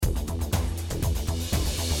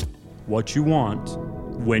what you want,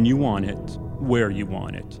 when you want it, where you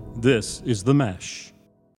want it. This is The Mesh.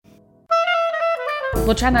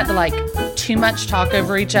 We'll try not to like too much talk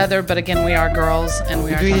over each other, but again, we are girls and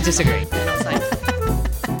we are agree to disagree. And I was like,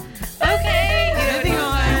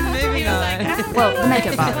 Moving on. well, the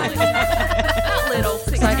makeup bottle. Not little.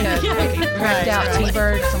 It's like a cracked out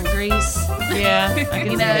T-bird, some grease. Yeah, I can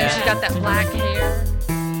You see know, that. she's got that black hair.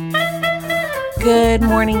 Good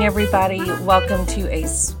morning, everybody. Welcome to a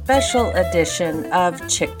special edition of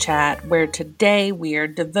Chick Chat, where today we are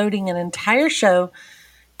devoting an entire show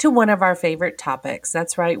to one of our favorite topics.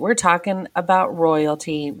 That's right, we're talking about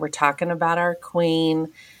royalty. We're talking about our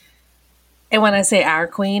queen. And when I say our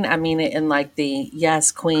queen, I mean it in like the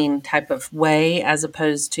yes, queen type of way, as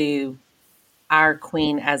opposed to our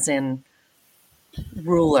queen as in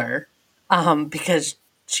ruler, because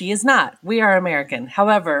she is not. We are American.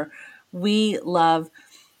 However, we love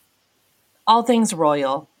all things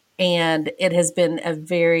royal, and it has been a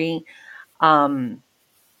very an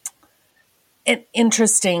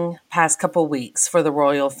interesting past couple weeks for the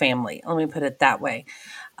royal family. Let me put it that way.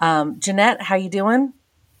 Jeanette, how you doing?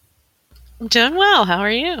 I'm doing well. How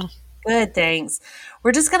are you? Good, thanks.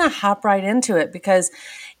 We're just going to hop right into it because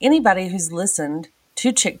anybody who's listened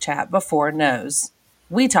to Chick Chat before knows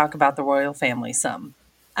we talk about the royal family some.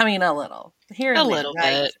 I mean, a little. Here and A there, little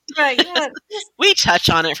right? bit. Right, yeah. We touch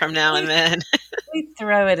on it from now and then. We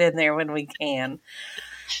throw it in there when we can.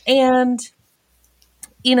 And,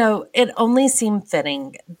 you know, it only seemed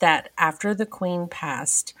fitting that after the Queen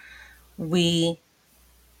passed, we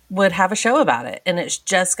would have a show about it. And it's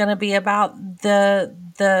just going to be about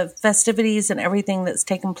the festivities and everything that's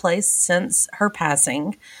taken place since her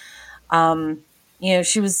passing. You know,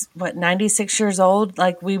 she was, 96 years old?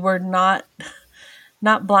 Like, we were not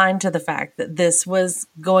blind to the fact that this was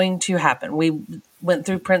going to happen. We went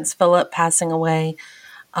through Prince Philip passing away.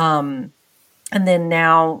 And then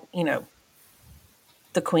now, you know,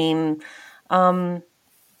 the Queen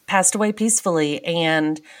passed away peacefully.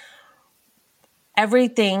 And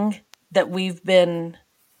everything that we've been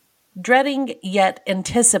dreading yet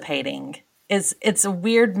anticipating it's a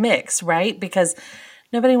weird mix, right? Because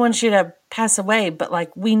nobody wants you to pass away, but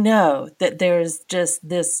like we know that there's just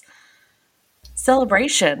this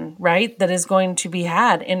celebration, right, that is going to be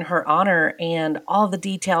had in her honor, and all the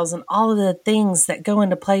details and all of the things that go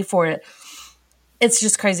into play for it. It's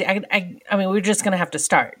just crazy. I mean, we're just going to have to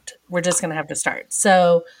start.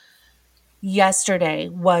 So yesterday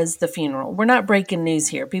was the funeral. We're not breaking news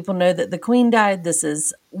here. People know that the Queen died. This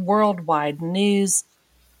is worldwide news.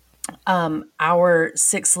 Our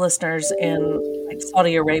 6 listeners in like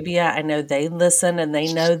Saudi Arabia, I know they listen and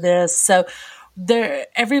they know this. So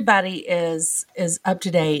everybody is up to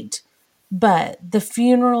date, but the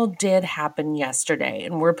funeral did happen yesterday,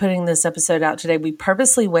 and we're putting this episode out today. We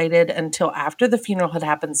purposely waited until after the funeral had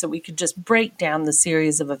happened so we could just break down the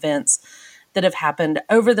series of events that have happened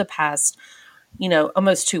over the past, you know,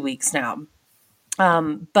 almost 2 weeks now.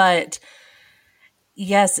 But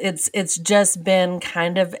yes, it's just been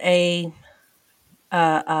kind of a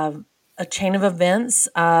chain of events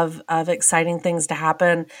of exciting things to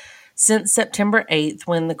happen. Since September 8th,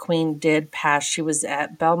 when the Queen did pass, she was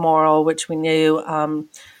at Balmoral, which we knew,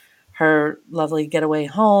 her lovely getaway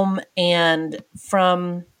home. And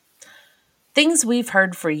from things we've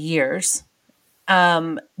heard for years,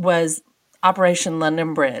 was Operation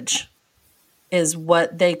London Bridge is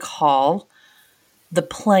what they call the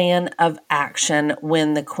plan of action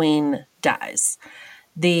when the Queen dies.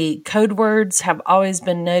 The code words have always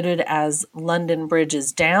been noted as London Bridge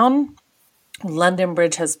is down, London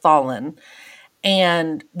Bridge has fallen.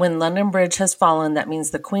 And when London Bridge has fallen, that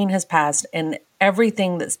means the Queen has passed, and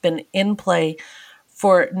everything that's been in play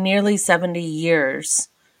for nearly 70 years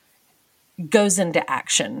goes into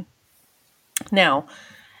action. Now,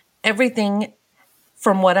 everything,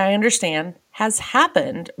 from what I understand, has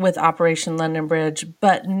happened with Operation London Bridge,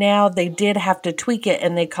 but now they did have to tweak it,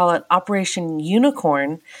 and they call it Operation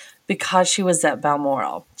Unicorn because she was at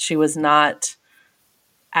Balmoral. She was not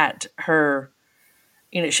at her,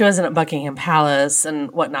 you know, she wasn't at Buckingham Palace and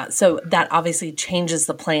whatnot. So that obviously changes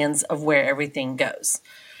the plans of where everything goes.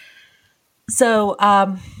 So,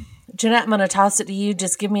 Jeanette, I'm going to toss it to you.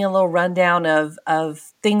 Just give me a little rundown of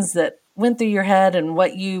things that went through your head and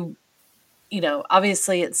what you know,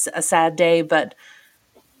 obviously it's a sad day, but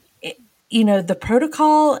you know, the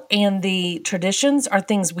protocol and the traditions are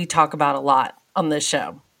things we talk about a lot on this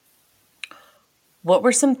show. What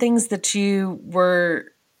were some things that you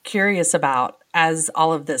were curious about as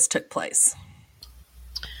all of this took place?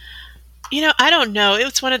 You know, I don't know. It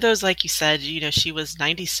was one of those, like you said, you know, she was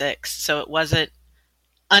 96, so it wasn't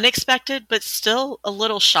unexpected, but still a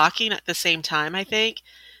little shocking at the same time, I think.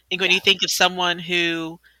 I think when you think of someone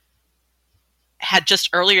who had just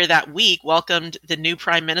earlier that week welcomed the new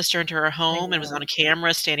prime minister into her home and was on a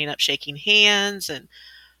camera standing up shaking hands,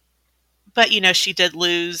 but she did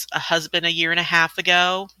lose a husband a year and a half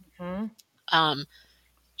ago. Mm-hmm.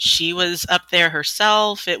 She was up there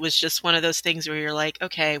herself. It was just one of those things where you're like,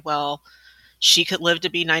 okay, well, she could live to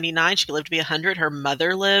be 99. She could live to be 100. Her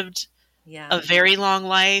mother lived a very long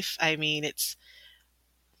life. I mean,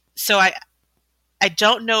 so I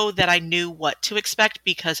don't know that I knew what to expect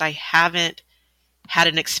because I haven't had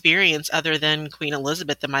an experience other than Queen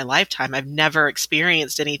Elizabeth in my lifetime. I've never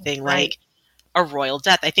experienced anything like a royal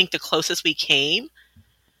death. I think the closest we came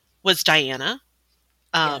was Diana.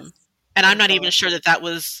 And I'm not even sure that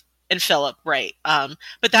was in Philip, right?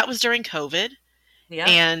 But that was during COVID. Yeah.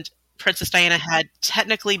 And Princess Diana had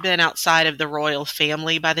technically been outside of the royal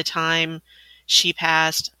family by the time she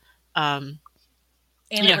passed. And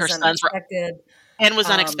her sons were and was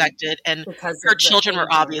unexpected, and her children were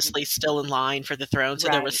obviously still in line for the throne, so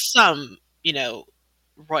there was some,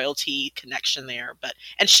 royalty connection there.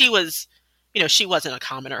 And she was, she wasn't a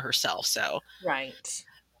commoner herself, so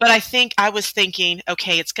But I think I was thinking,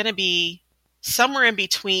 okay, it's going to be somewhere in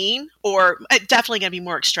between, or definitely going to be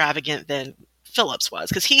more extravagant than Philip's was,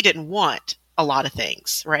 because he didn't want a lot of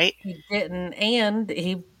things, right? He didn't, and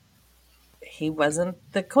he wasn't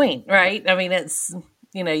the queen, right? I mean, it's.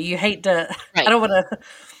 You hate to, I don't want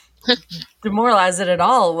to demoralize it at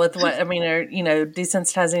all with what, or,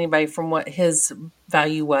 desensitize anybody from what his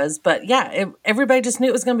value was. But everybody just knew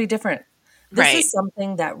it was going to be different. This is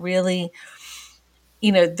something that really,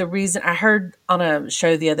 the reason I heard on a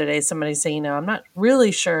show the other day, somebody say, I'm not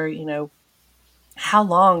really sure, how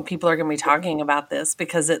long people are going to be talking about this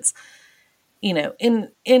because it's,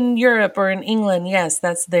 in Europe or in England, yes,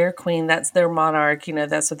 that's their queen, that's their monarch,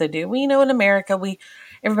 that's what they do. Well, in America,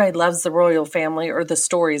 everybody loves the royal family or the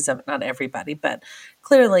stories of it. Not everybody, but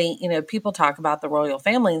clearly, people talk about the royal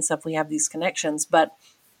family and stuff. We have these connections, but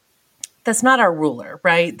that's not our ruler,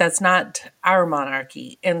 right? That's not our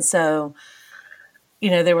monarchy. And so,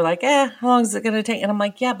 they were like, how long is it going to take? And I'm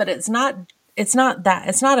like, yeah, but it's not that.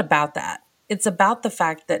 It's not about that. It's about the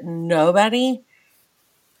fact that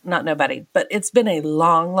not nobody, but it's been a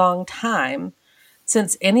long, long time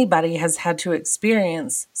since anybody has had to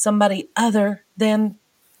experience somebody other than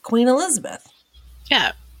Queen Elizabeth.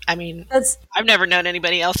 Yeah. I mean, I've never known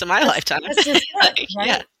anybody else in my lifetime. That's just it, right?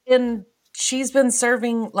 Yeah. And she's been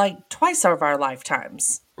serving like twice of our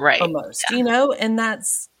lifetimes. Right. Almost, and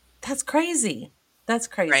that's crazy. That's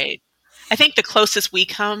crazy. Right. I think the closest we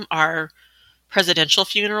come are presidential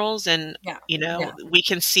funerals, and, we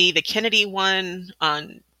can see the Kennedy one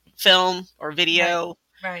on film or video.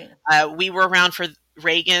 Right. We were around for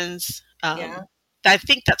Reagan's. I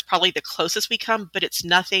think that's probably the closest we come, but it's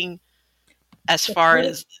nothing as far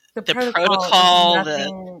as the protocol.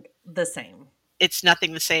 The same. It's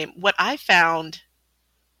nothing the same. What I found,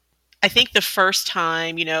 I think the first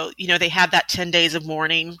time, they had that 10 days of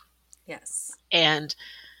mourning. Yes. And,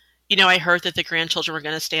 I heard that the grandchildren were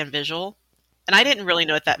going to stand vigil. And I didn't really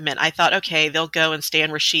know what that meant. I thought, okay, they'll go and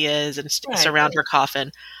stand where she is and surround her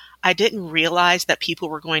coffin. I didn't realize that people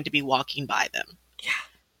were going to be walking by them. Yeah.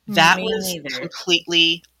 That was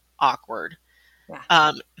completely awkward. Yeah.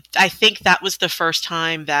 I think that was the first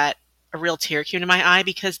time that a real tear came to my eye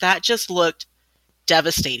because that just looked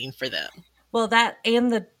devastating for them. Well, that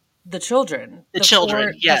and the children. The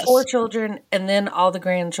children, yes. The 4 children and then all the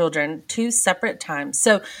grandchildren, 2 separate times.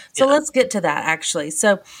 So let's get to that actually.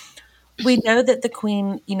 So we know that the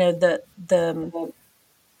queen,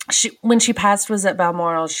 when she passed was at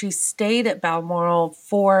Balmoral. She stayed at Balmoral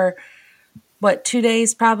for 2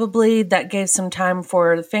 days probably. That gave some time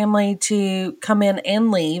for the family to come in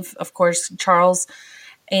and leave. Of course, Charles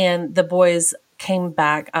and the boys came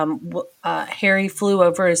back. Harry flew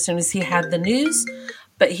over as soon as he had the news,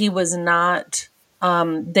 but he was not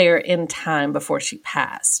there in time before she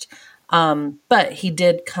passed. But he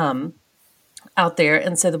did come out there,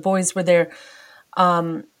 and so the boys were there.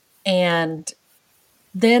 And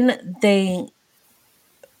then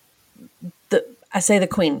I say the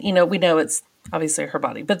queen, we know it's obviously her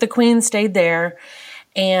body, but the queen stayed there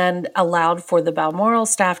and allowed for the Balmoral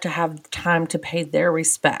staff to have time to pay their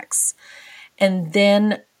respects. And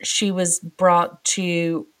then she was brought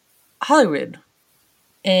to Holyrood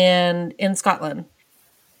and in Scotland.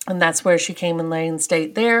 And that's where she came and lay in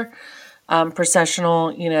state there.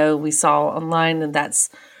 Processional, we saw online, and that's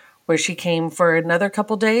where she came for another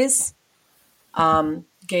couple days.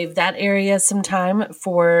 Gave that area some time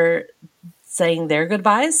for saying their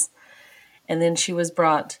goodbyes. And then she was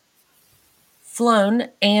brought flown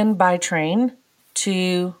and by train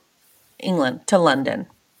to England, to London.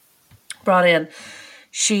 Brought in.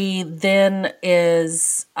 She then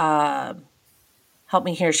is, help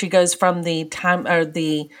me here. She goes from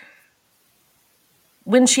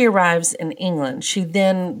when she arrives in England, she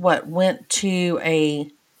then went to a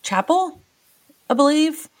chapel, I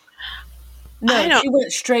believe. No, she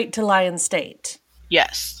went straight to Lyon State.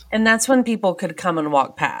 Yes. And that's when people could come and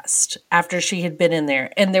walk past after she had been in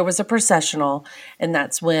there. And there was a processional, and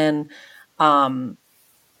that's when the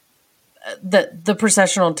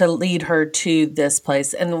processional to lead her to this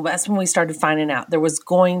place. And that's when we started finding out there was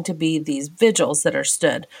going to be these vigils that are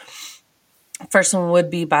stood. First one would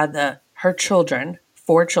be by her children,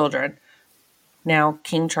 4 children, now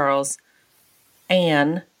King Charles,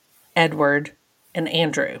 Anne, Edward, and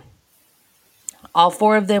Andrew. All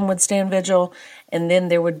 4 of them would stand vigil, and then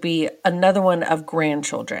there would be another one of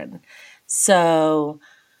grandchildren. So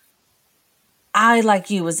I, like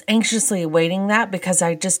you, was anxiously awaiting that because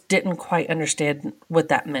I just didn't quite understand what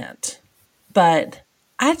that meant. But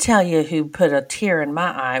I tell you who put a tear in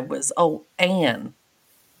my eye was, Anne.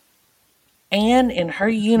 Anne in her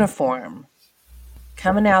uniform,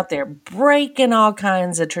 coming out there, breaking all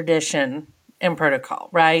kinds of tradition and protocol,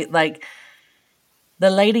 right? Like, the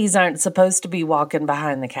ladies aren't supposed to be walking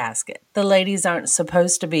behind the casket. The ladies aren't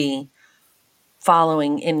supposed to be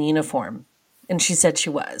following in uniform. And she said she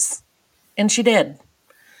was. And she did.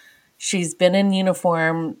 She's been in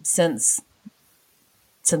uniform since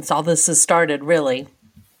all this has started, really.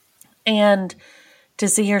 And to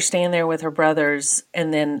see her stand there with her brothers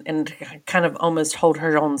and kind of almost hold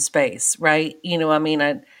her own space, right? You know, I mean,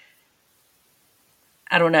 I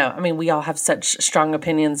don't know. I mean, we all have such strong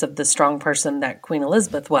opinions of the strong person that Queen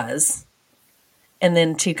Elizabeth was. And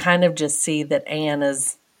then to kind of just see that Anne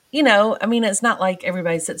is, you know, I mean, it's not like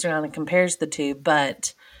everybody sits around and compares the two,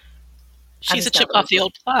 but she's a chip off the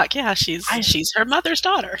old block. Yeah, she's her mother's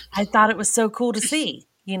daughter. I thought it was so cool to see,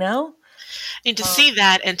 you know? And to see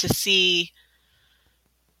that, and to see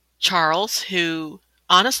Charles, who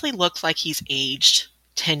honestly looks like he's aged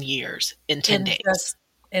 10 years in 10 days.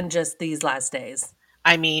 In just these last days.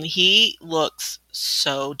 I mean, he looks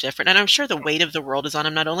so different. And I'm sure the weight of the world is on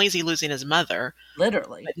him. Not only is he losing his mother,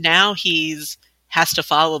 literally, but now has to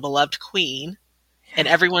follow a beloved queen. And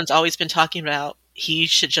everyone's always been talking about he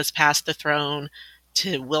should just pass the throne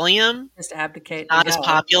to William. Just abdicate. Not as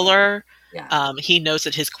popular. Yeah. He knows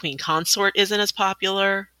that his queen consort isn't as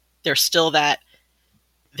popular. There's still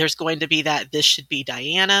there's going to be this should be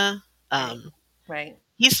Diana. Right.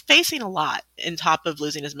 He's facing a lot on top of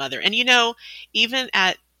losing his mother. And, you know, even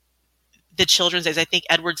at the children's days, I think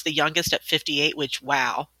Edward's the youngest at 58, which,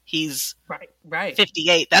 wow, he's right.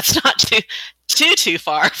 58. That's not too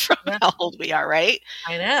far from how old we are, right?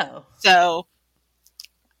 I know. So,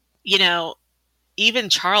 you know, even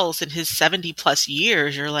Charles in his 70 plus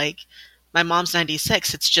years, you're like, my mom's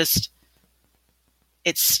 96.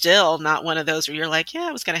 It's still not one of those where you're like, yeah,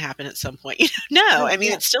 it was going to happen at some point. No, I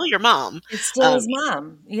mean, it's still your mom. It's still his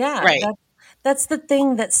mom. Yeah. Right. That's the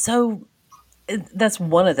thing that's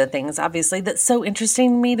one of the things, obviously, that's so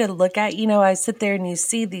interesting to me to look at. You know, I sit there and you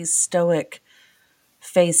see these stoic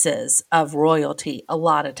faces of royalty a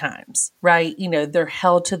lot of times, right? You know, they're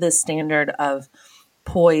held to this standard of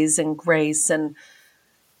poise and grace and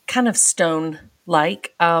kind of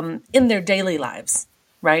stone-like in their daily lives,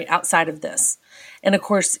 right? Outside of this. And of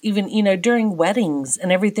course, even, you know, during weddings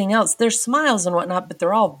and everything else, there's smiles and whatnot, but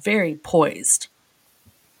they're all very poised.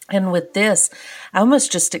 And with this, I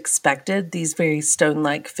almost just expected these very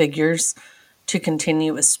stone-like figures to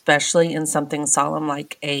continue, especially in something solemn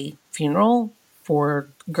like a funeral for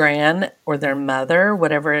Gran or their mother,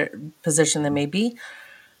 whatever position they may be.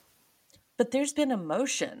 But there's been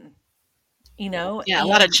emotion, you know? Yeah, a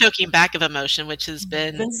lot of choking back of emotion, which has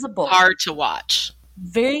been visible. Hard to watch.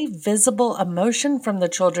 Very visible emotion from the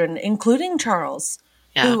children, including Charles,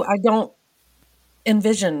 who I don't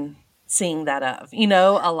envision seeing that of, you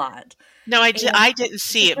know, a lot. No, I didn't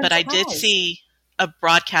see it, but I did see a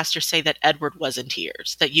broadcaster say that Edward was in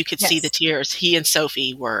tears, that you could see the tears. He and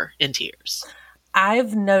Sophie were in tears.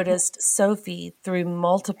 I've noticed Sophie through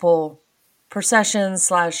multiple processions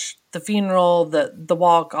 / the funeral, the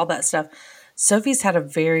walk, all that stuff. Sophie's had a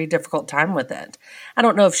very difficult time with it. I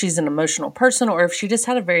don't know if she's an emotional person or if she just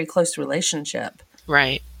had a very close relationship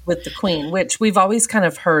with the Queen, which we've always kind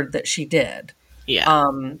of heard that she did.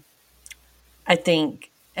 Yeah. I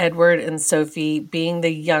think Edward and Sophie being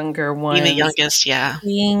the younger ones. Being the youngest, yeah.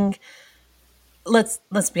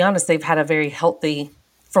 Let's be honest, they've had a very healthy,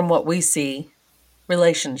 from what we see,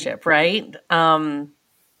 relationship, right?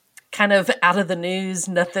 Kind of out of the news,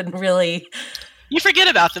 nothing really You forget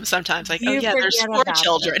about them sometimes. Like, oh You yeah, there's forget 4 about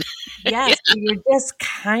children. Yes, you're just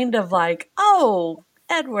kind of like, oh,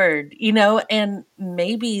 Edward, and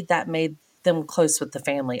maybe that made them close with the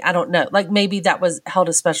family. I don't know. Like maybe that was held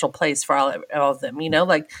a special place for all of them,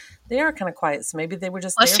 like they are kind of quiet. So maybe they were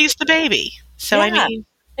just Plus, there. he's the baby. So, I Yeah. mean,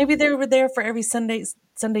 Maybe they were there for every Sunday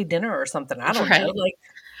dinner or something. I don't know. Right. Like,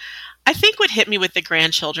 I think what hit me with the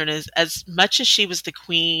grandchildren is as much as she was the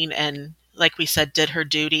queen and, like we said, did her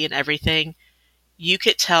duty and everything, you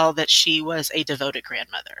could tell that she was a devoted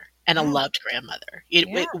grandmother and a loved grandmother.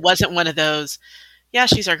 It wasn't one of those, yeah,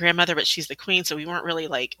 she's our grandmother, but she's the queen, so we weren't really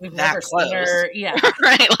like we've that never close. seen her. Yeah.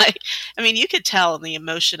 Right? Like, I mean, you could tell in the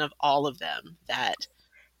emotion of all of them that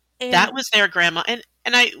that was their grandma. And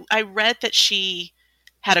I read that she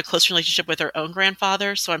had a close relationship with her own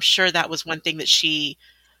grandfather, so I'm sure that was one thing that she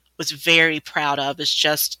was very proud of, is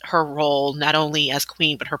just her role, not only as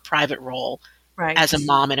queen, but her private role as a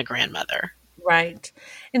mom and a grandmother. Right.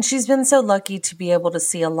 And she's been so lucky to be able to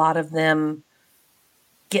see a lot of them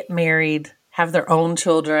get married, have their own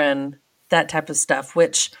children, that type of stuff,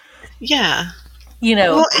 which, Yeah.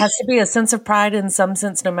 has to be a sense of pride in some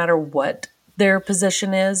sense, no matter what their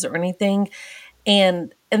position is or anything.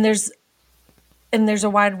 And there's a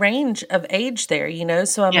wide range of age there,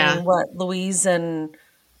 So, I mean, what, Louise and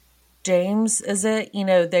James, is it?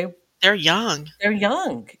 They're young. They're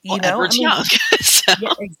young, Edward's young. So.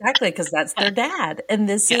 Yeah, exactly, because that's their dad. And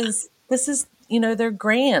this is their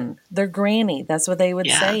granny. That's what they would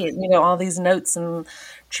say. And, all these notes and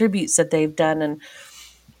tributes that they've done. And,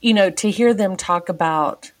 to hear them talk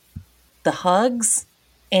about the hugs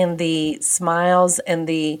and the smiles and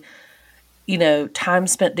the, time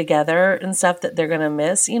spent together and stuff that they're going to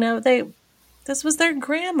miss, this was their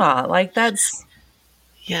grandma. Like that's.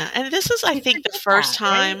 Yeah. And this is, I think, the first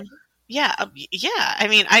time. Right? Yeah. Yeah. I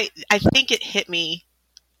mean, I think it hit me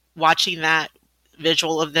watching that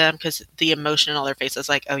visual of them, because the emotion in all their faces,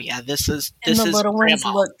 like, oh yeah, this is the little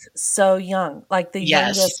grandma. Ones looked so young, like the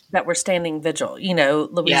youngest that were standing vigil,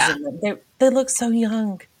 Louise and them. They look so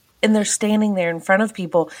young, and they're standing there in front of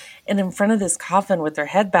people and in front of this coffin with their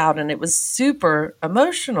head bowed, and it was super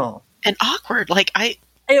emotional and awkward. Like I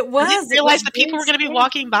didn't realize that people were going to be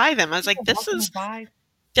walking by them. I was like,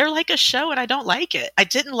 they're like a show, and I don't like it. I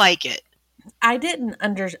didn't like it. I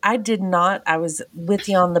did not. I was with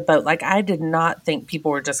you on the boat. Like, I did not think people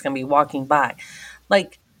were just going to be walking by.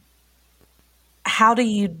 Like, how do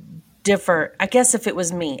you differ? I guess if it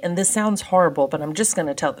was me, and this sounds horrible, but I'm just going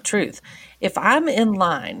to tell the truth. If I'm in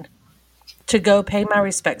line to go pay my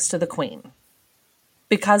respects to the Queen,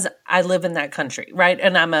 because I live in that country, right?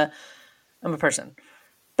 And I'm a person,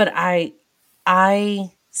 but I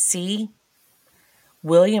see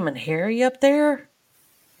William and Harry up there.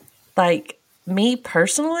 Like, me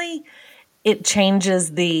personally, it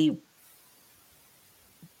changes the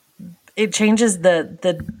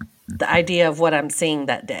idea of what I'm seeing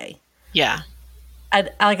that day. Yeah.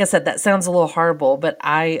 Like I said, that sounds a little horrible, but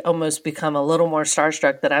I almost become a little more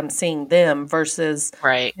starstruck that I'm seeing them versus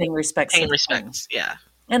paying respects. Yeah.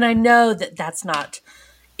 And I know that that's not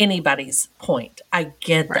anybody's point. I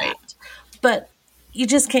get that. But you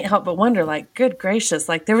just can't help but wonder, like, good gracious,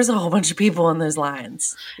 like there was a whole bunch of people in those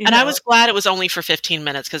lines. And I was glad it was only for 15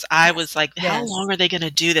 minutes, because I was like, how long are they going to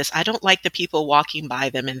do this? I don't like the people walking by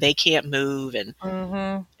them and they can't move. And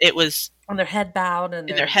it was on their head bowed and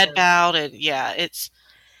their head bowed. And this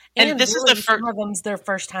really, is the first. Some of them's their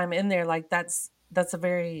first time in there. Like that's a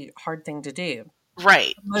very hard thing to do.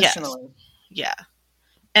 Right. Emotionally. Yes. Yeah.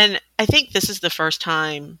 And I think this is the first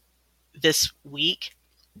time this week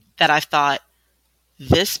that I've thought,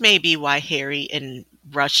 this may be why Harry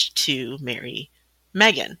rushed to marry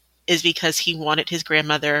Meghan, is because he wanted his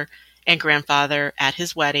grandmother and grandfather at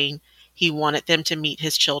his wedding. He wanted them to meet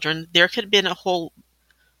his children. There could have been a whole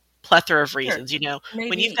plethora of reasons, Maybe,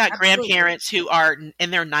 when you've got grandparents who are in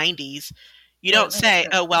their 90s, you don't say,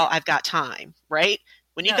 oh, well, I've got time, right?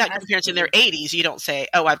 When you've got grandparents in their 80s, you don't say,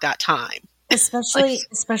 oh, I've got time.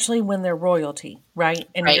 Especially when they're royalty, right?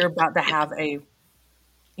 And you're about to have a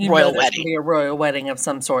royal wedding. Be a royal wedding of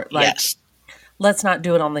some sort. Like, let's not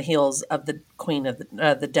do it on the heels of the Queen of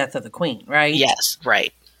the death of the Queen, right? Yes,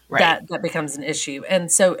 right. That becomes an issue, and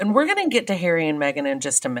we're going to get to Harry and Meghan in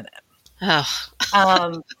just a minute.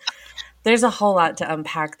 There's a whole lot to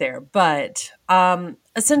unpack there, but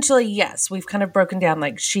essentially, yes, we've kind of broken down.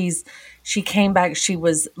 Like she came back. She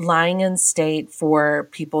was lying in state for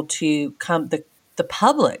people to come, the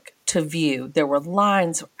public to view. There were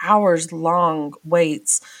lines, hours long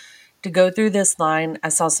waits to go through this line. I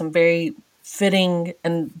saw some very fitting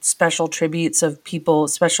and special tributes of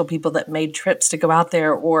special people that made trips to go out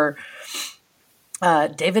there, or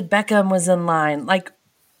David Beckham was in line, like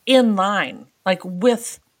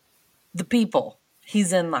with the people.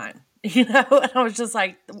 He's in line, and I was just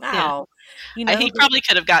like, wow. He probably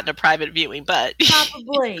could have gotten a private viewing, but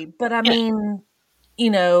probably. But I mean,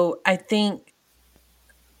 I think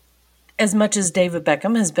as much as David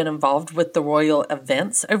Beckham has been involved with the royal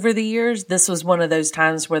events over the years, this was one of those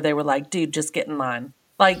times where they were like, dude, just get in line.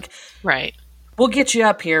 Like, right. We'll get you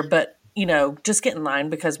up here, but just get in line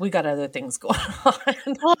because we got other things going on.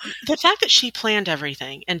 Well, the fact that she planned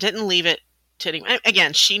everything and didn't leave it to anyone.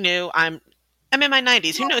 Again, she knew I'm in my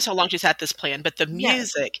 90s. Who knows how long she's had this plan? But the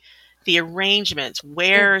music, the arrangements,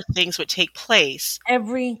 where things would take place,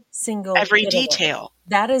 every detail.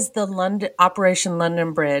 That is the Operation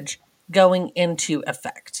London Bridge going into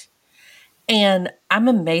effect. And I'm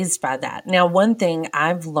amazed by that. Now, one thing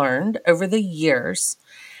I've learned over the years,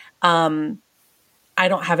 I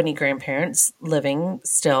don't have any grandparents living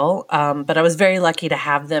still, but I was very lucky to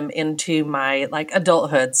have them into my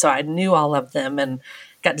adulthood. So I knew all of them and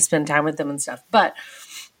got to spend time with them and stuff. But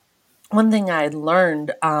one thing I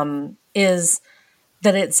learned is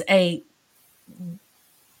that it's a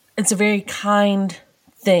very kind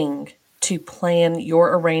thing to plan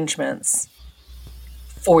your arrangements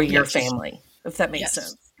for your family, if that makes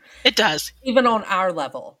sense. It does. Even on our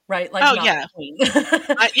level, right? Like, my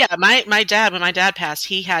dad, when my dad passed,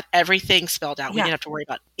 he had everything spelled out. We didn't have to worry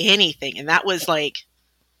about anything. And that was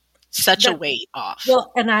such a weight off.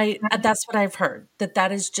 Well, and that's what I've heard,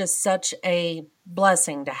 that is just such a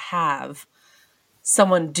blessing to have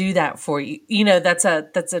someone do that for you.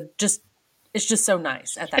 It's just so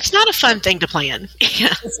nice at that. It's not a fun thing to plan.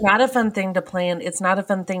 It's not a fun thing to plan. It's not a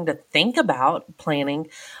fun thing to think about planning.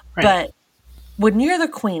 Right. But when you're the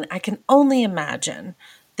queen, I can only imagine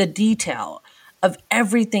the detail of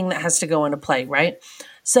everything that has to go into play, right?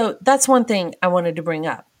 So that's one thing I wanted to bring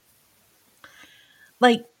up.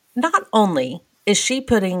 Not only is she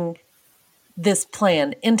putting this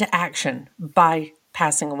plan into action by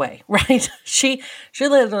passing away, right? She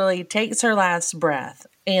literally takes her last breath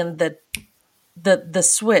and the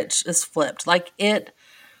switch is flipped. It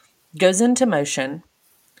goes into motion.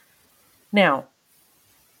 Now,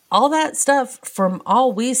 all that stuff from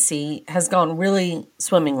all we see has gone really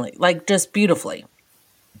swimmingly, just beautifully.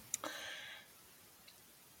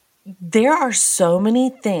 There are so many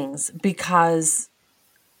things because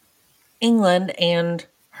England and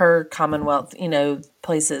her Commonwealth,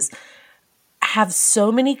 places have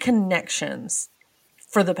so many connections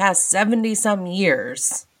for the past 70 some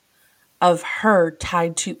years of her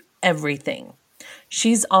tied to everything.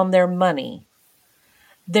 She's on their money.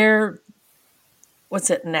 Their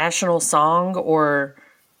national song or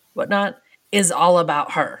whatnot is all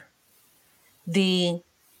about her. I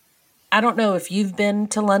don't know if you've been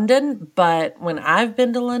to London, but when I've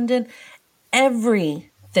been to London,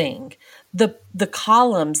 everything, the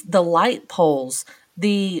columns, the light poles,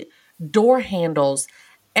 the door handles,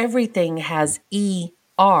 everything has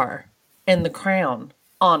ER and the crown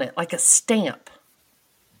on it, like a stamp.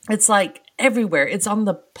 It's everywhere. It's on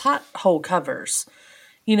the pothole covers.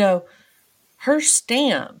 Her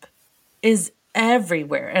stamp is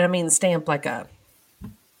everywhere. And I mean stamp her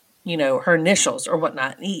initials or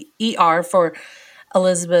whatnot. ER for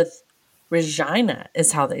Elizabeth Regina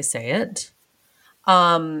is how they say it.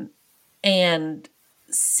 And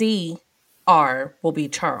CR will be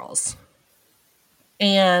Charles.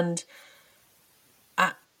 And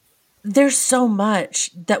there's so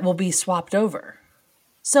much that will be swapped over.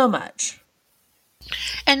 So much.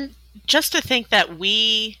 And just to think that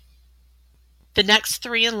the next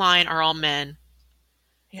three in line are all men.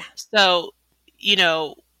 Yeah. So,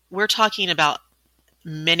 we're talking about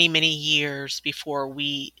many, many years before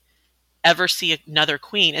we ever see another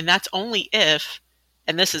queen. And that's only if,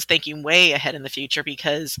 and this is thinking way ahead in the future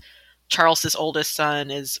because Charles's oldest son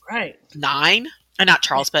is 9. Not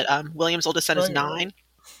Charles, but William's oldest son is 9.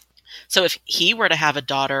 So if he were to have a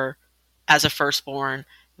daughter as a firstborn,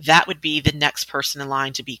 that would be the next person in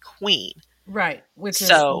line to be queen. Right. Which is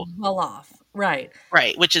well off. Right.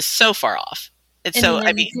 Right. Which is so far off. And so,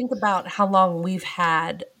 think about how long we've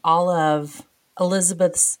had all of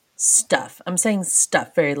Elizabeth's stuff. I'm saying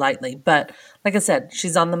stuff very lightly, but like I said,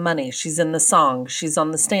 she's on the money. She's in the song. She's on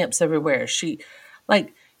the stamps everywhere.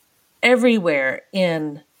 Everywhere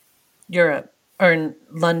in Europe or in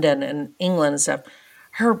London and England and stuff,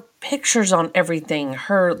 her pictures on everything,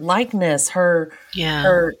 her likeness, her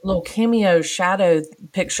little cameo shadow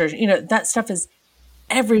pictures, that stuff is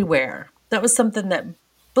everywhere. That was something that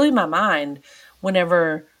blew my mind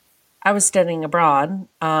whenever I was studying abroad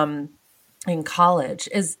in college.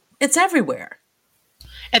 It's everywhere.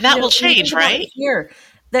 And that will change, right? Here,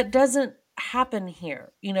 that doesn't happen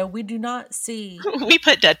here. We do not see, We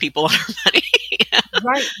put dead people on our money.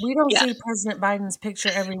 right? We don't Yeah. see President Biden's picture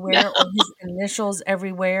everywhere or his initials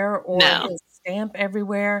everywhere or No. his stamp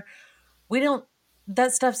everywhere. We don't,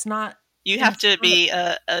 that stuff's not. You have to be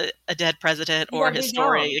a dead president You or gotta be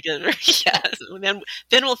historian. Yes.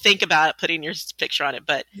 Then we'll think about putting your picture on it.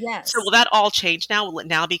 But Yes. so will that all change now? Will it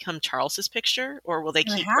now become Charles's picture, or will they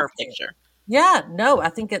They keep have her to. picture? Yeah, no, I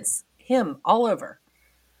think it's him all over.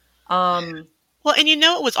 Well, and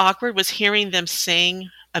it was awkward was hearing them sing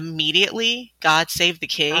immediately, "God Save the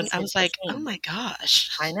King." God I Save was the like, King. oh my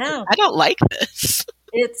gosh, I know. I don't like this.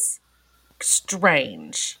 It's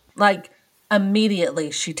strange. Like,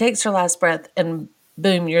 immediately she takes her last breath and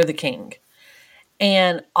boom, you're the king.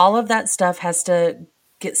 And all of that stuff has to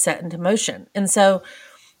get set into motion. And so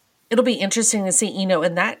it'll be interesting to see,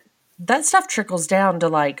 and that stuff trickles down to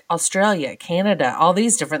like Australia, Canada, all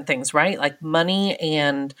these different things, right? Like money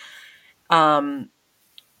and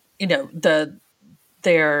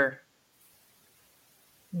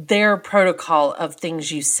their protocol of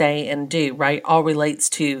things you say and do, right? All relates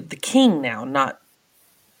to the king now, not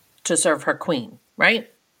to serve her queen, right?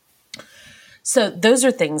 So those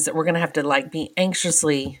are things that we're going to have to like be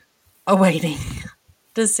anxiously awaiting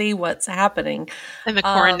to see what's happening. And the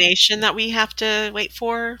coronation that we have to wait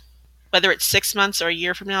for, whether it's 6 months or a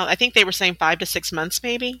year from now, I think they were saying 5 to 6 months,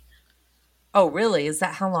 maybe. Oh, really? Is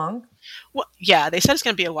that how long? Well, yeah, they said it's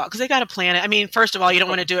going to be a while because they got to plan it. I mean, first of all, you don't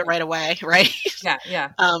want to do it right away, right? Yeah.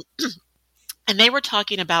 And they were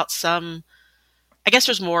talking about I guess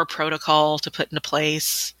there's more protocol to put into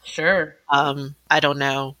place. Sure. I don't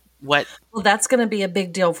know what. Well, that's going to be a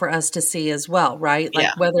big deal for us to see as well, right? Like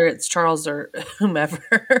Yeah. whether it's Charles or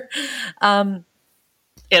whomever. It'll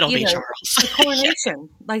be the Charles. coronation.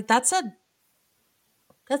 Like that's a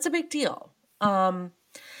big deal.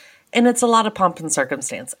 And it's a lot of pomp and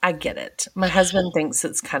circumstance. I get it. My husband thinks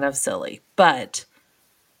it's kind of silly, but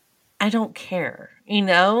I don't care, Right.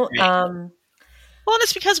 Well, and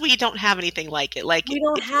it's because we don't have anything like it. Like, We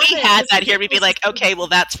don't if have we it. had It's that here, we'd be ridiculous. like, okay, well,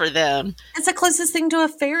 that's for them. It's the closest thing to a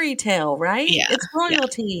fairy tale, right? Yeah, It's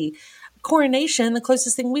royalty. Coronation, the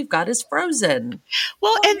closest thing we've got is Frozen.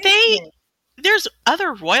 Well, and Amazing. there's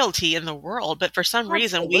other royalty in the world, but for some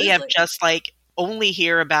reason, we have Absolutely. just like only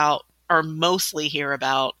hear about or mostly hear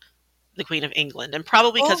about the Queen of England, and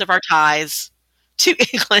probably because Well- of our ties to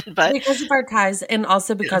England. But Because of our ties and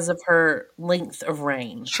also because of her length of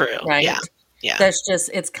reign. True. Right? Yeah. That's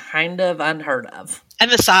just, it's kind of unheard of.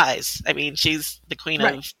 And the size. I mean, she's the Queen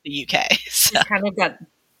Right. of the UK. So, She's kind of got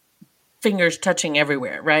fingers touching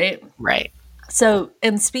everywhere, right? right. So,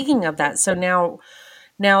 and speaking of that, so now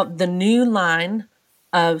the new line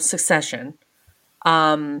of succession, we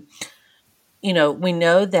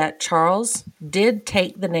know that Charles did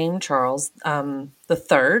take the name Charles the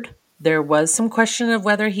Third. There was some question of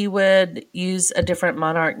whether he would use a different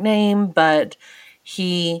monarch name, but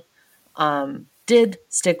he did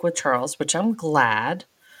stick with Charles, which I'm glad.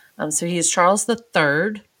 So he's Charles the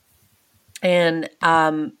Third, and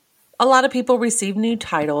a lot of people receive new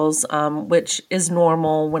titles, which is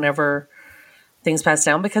normal whenever things pass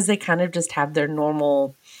down because they kind of just have their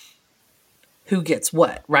normal who gets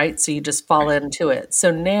what, right? So you just fall into it. So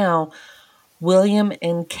now William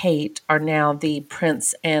and Kate are now the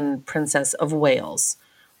Prince and Princess of Wales,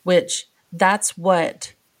 which that's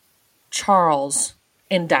what Charles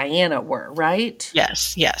and Diana were, right?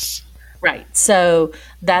 Yes. Right. So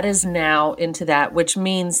that is now into that, which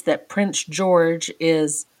means that Prince George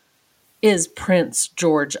is Prince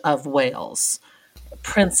George of Wales,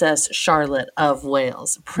 Princess Charlotte of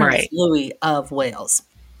Wales, Prince Right. Louis of Wales.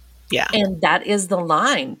 Yeah. And that is the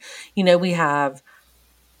line. We have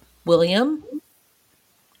William,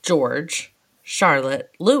 George, Charlotte,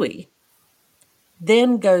 Louis.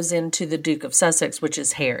 Then goes into the Duke of Sussex, which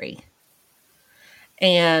is Harry.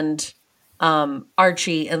 And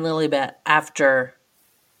Archie and Lilibet after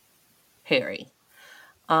Harry.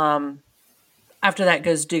 After that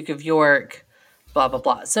goes Duke of York, blah, blah,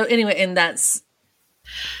 blah. So anyway, and that's...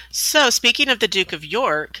 So speaking of the Duke of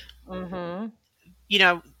York,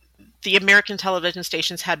 the American television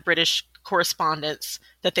stations had British correspondents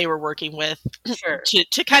that they were working with Sure.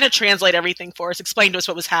 to kind of translate everything for us, explain to us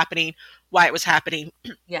what was happening, why it was happening.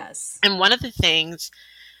 Yes. And one of the things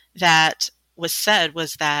that was said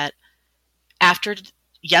was that after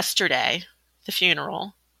yesterday, the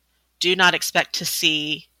funeral, do not expect to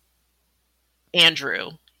see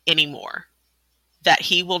Andrew anymore. That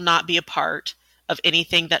he will not be a part of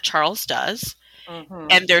anything that Charles does.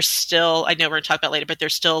 And there's still, I know we're going to talk about later, but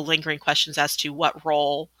there's still lingering questions as to what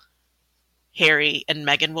role Harry and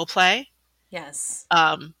Meghan will play. Yes.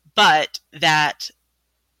 But that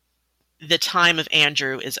the time of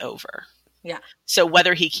Andrew is over. Yeah. So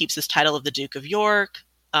whether he keeps his title of the Duke of York,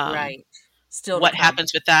 Right. Still to what come.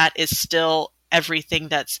 happens with that is still everything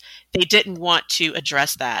they didn't want to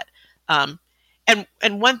address that. And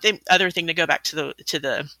other thing to go back to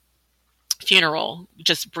the funeral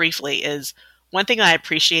just briefly is one thing I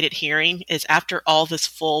appreciated hearing is after all this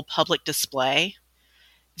full public display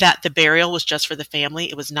that the burial was just for the family.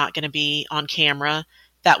 It was not going to be on camera.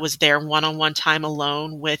 That was their one-on-one time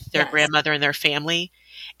alone with their Yes. grandmother and their family.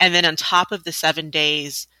 And then on top of the 7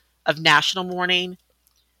 days of national mourning,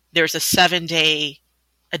 there's a 7-day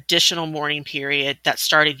additional mourning period that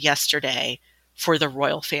started yesterday for the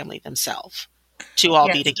royal family themselves to all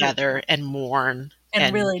be Yes. together and mourn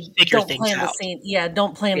And really figure don't things plan out.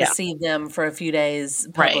 don't plan Yeah. to see them for a few days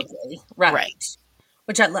Right. publicly. Right. Right.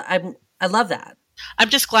 Which I love that. I'm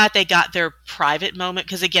just glad they got their private moment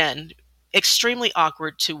because, again, extremely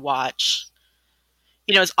awkward to watch.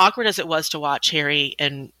 You know, as awkward as it was to watch Harry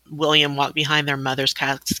and William walk behind their mother's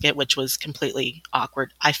casket, which was completely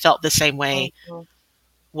awkward, I felt the same way Mhm.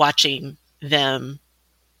 watching them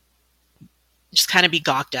just kind of be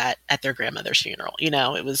gawked at their grandmother's funeral. You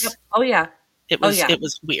know, it was Yep. Oh yeah. it was yeah. it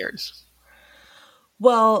was weird.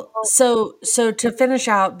 Well, so to finish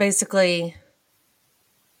out, basically,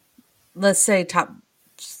 let's say top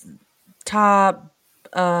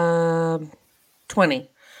 20.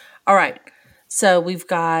 All right. So we've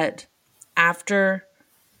got after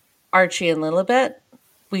Archie and Lilibet,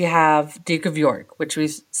 we have Duke of York, which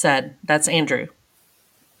we've said that's Andrew.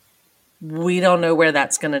 We don't know where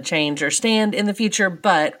that's going to change or stand in the future,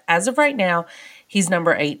 but as of right now, he's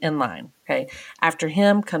number 8 in line. Okay. After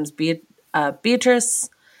him comes Beatrice,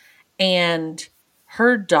 and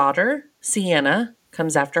her daughter, Sienna,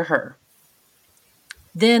 comes after her.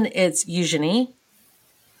 Then it's Eugenie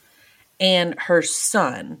and her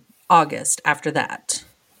son, August, after that.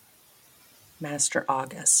 Master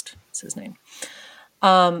August is his name.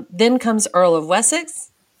 Then comes Earl of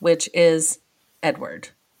Wessex, which is Edward.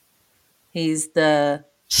 He's the...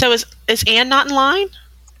 So is Anne not in line?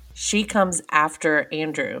 She comes after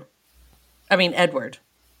Edward.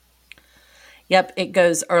 Yep, it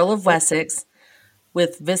goes Earl of Wessex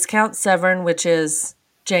with Viscount Severn, which is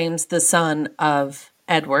James, the son of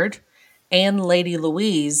Edward, and Lady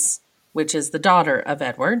Louise, which is the daughter of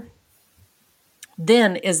Edward.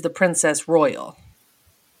 Then is the Princess Royal.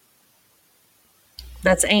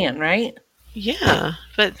 That's Anne, right? Yeah,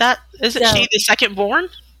 but isn't So- she the second born?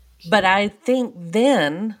 But I think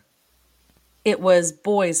then it was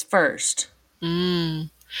boys first.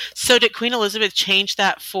 So did Queen Elizabeth change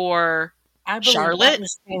that for I believe Charlotte? that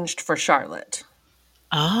was changed for Charlotte.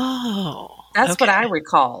 Oh. That's what okay. I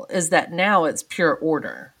recall, is that now it's pure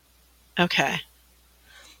order. Okay.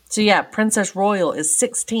 So yeah, Princess Royal is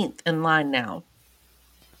 16th in line now.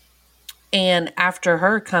 And after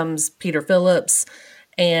her comes Peter Phillips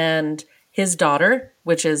and his daughter,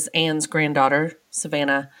 which is Anne's granddaughter,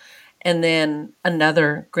 Savannah, and then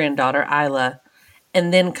another granddaughter, Isla,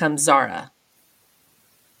 and then comes Zara.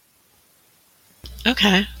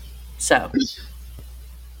 Okay. So,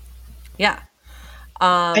 yeah.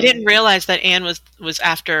 I didn't realize that Anne was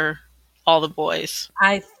after all the boys.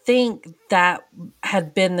 I think that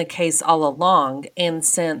had been the case all along. And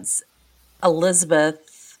since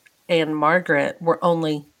Elizabeth and Margaret were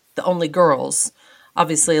the only girls,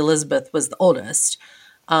 obviously Elizabeth was the oldest.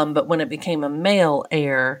 But when it became a male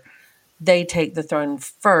heir, they take the throne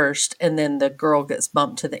first, and then the girl gets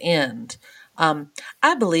bumped to the end.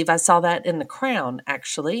 I believe I saw that in The Crown,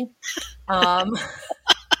 actually.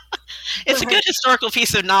 It's a good historical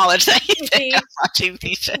piece of knowledge that you pick up watching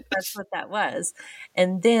these shows. That's what that was.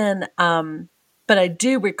 And then, but I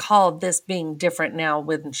do recall this being different now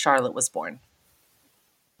when Charlotte was born.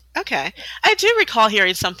 Okay. I do recall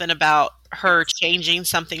hearing something about her changing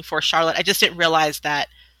something for Charlotte. I just didn't realize that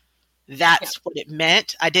that's what it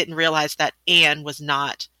meant. I didn't realize that Anne was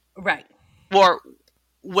not, Right. or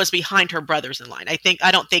was behind her brothers in line.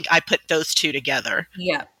 I don't think I put those two together.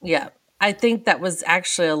 Yeah. Yeah. I think that was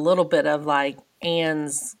actually a little bit of like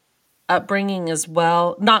Anne's upbringing as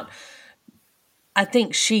well. I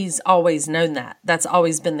think she's always known that. That's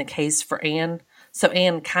always been the case for Anne. So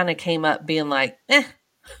Anne kind of came up being like,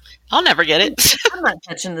 I'll never get it. I'm not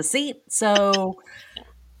touching the seat. So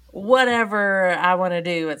whatever I want to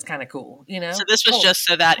do, it's kind of cool, you know? So this was just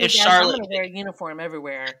so that Hey if guys, Charlotte, I'm going to wear a uniform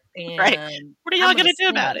everywhere. And Right. What are y'all I'm gonna do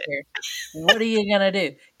stand about up it? here. What are you going to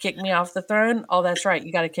do? Kick me off the throne? Oh, that's right.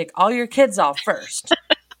 You got to kick all your kids off first.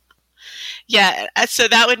 yeah. So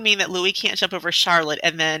that would mean that Louis can't jump over Charlotte.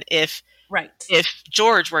 And then if Right.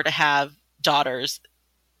 George were to have daughters,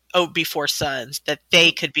 before sons, that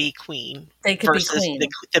they could be queen. They could be versus queen.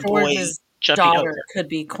 the boy George's jumping daughter over. could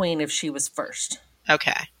be queen if she was first.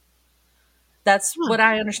 Okay. That's what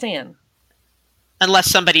I understand.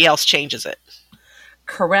 Unless somebody else changes it.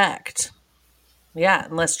 Correct. Yeah,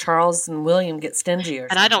 unless Charles and William get stingy or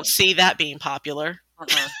something. And I don't see that being popular.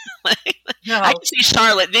 No. I can see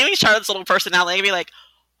Charlotte. Maybe Charlotte's little personality. I'd be like,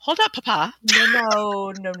 hold up, Papa.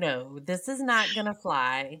 No. This is not going to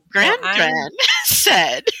fly. Gran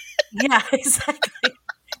said. Yeah, exactly.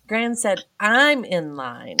 Gran said, I'm in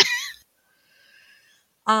line.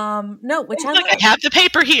 No, which I Look, I have the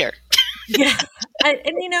paper here. Yeah. And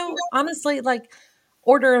honestly, like,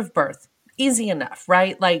 order of birth, easy enough,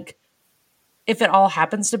 right? Like, if it all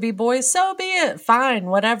happens to be boys, so be it. Fine,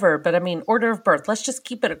 whatever. But I mean, order of birth, let's just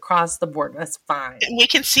keep it across the board. That's fine. And we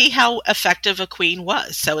can see how effective a queen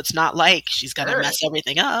was. So it's not like she's going to mess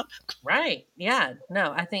everything up. Right. Yeah.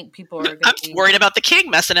 No, I think people are going I'm worried about the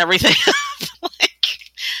king messing everything up.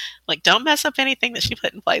 Like, don't mess up anything that she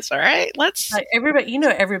put in place. All right. Let's. Like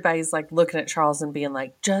everybody's like looking at Charles and being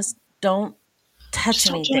like, just don't touch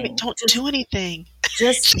anything. Don't do anything.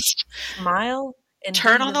 Just smile. And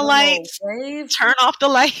turn on the lights. Wave. Turn off the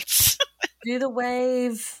lights. Do the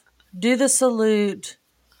wave. Do the salute.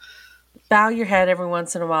 Bow your head every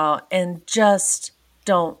once in a while, and just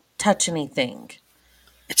don't touch anything.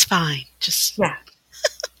 It's fine. Just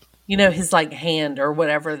his like hand or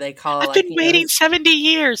whatever they call it. I've been waiting 70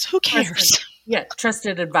 years. Who cares?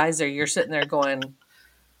 Trusted advisor. You're sitting there going,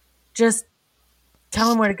 just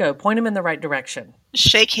tell him where to go. Point him in the right direction.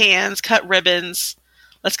 Shake hands. Cut ribbons.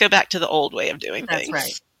 Let's go back to the old way of doing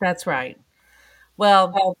things. That's right.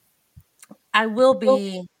 Well, it'll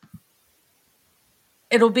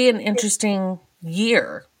be an interesting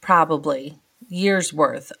year, probably, year's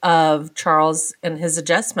worth of Charles and his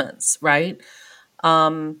adjustments, right?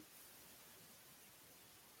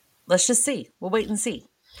 Let's just see. We'll wait and see.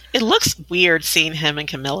 It looks weird seeing him and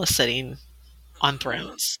Camilla sitting on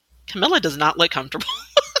thrones. Camilla does not look comfortable.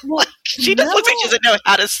 She just looks like she doesn't know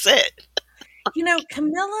how to sit.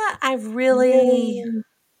 Camilla, I've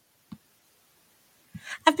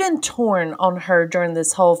been torn on her during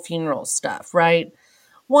this whole funeral stuff, right?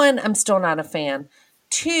 One, I'm still not a fan.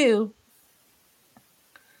 Two,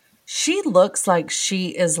 she looks like she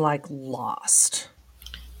is like lost.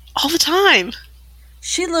 All the time.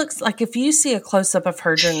 She looks like, if you see a close-up of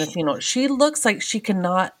her during the funeral, she looks like she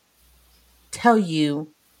cannot tell you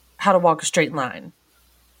how to walk a straight line.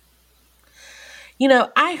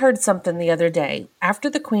 I heard something the other day after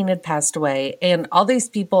the Queen had passed away, and all these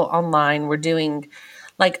people online were doing,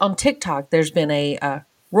 like on TikTok, there's been a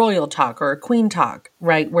royal talk or a Queen talk,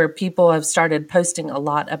 right? Where people have started posting a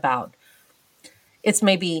lot about, it's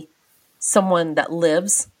maybe someone that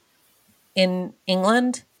lives in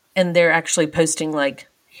England and they're actually posting like,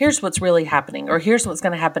 here's what's really happening, or here's what's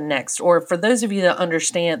going to happen next. Or for those of you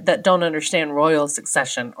that don't understand royal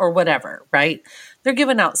succession or whatever, right? They're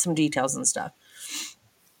giving out some details and stuff.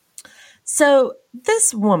 So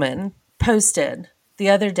this woman posted the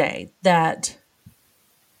other day that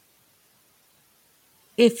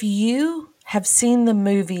if you have seen the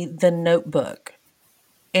movie The Notebook,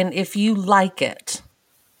 and if you like it,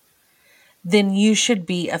 then you should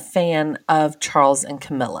be a fan of Charles and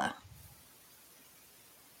Camilla.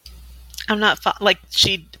 I'm not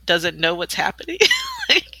she doesn't know what's happening.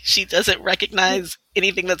 She doesn't recognize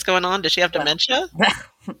anything that's going on. Does she have dementia?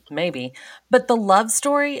 Maybe. But the love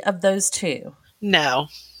story of those two. No.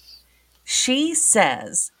 She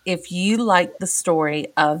says if you like the story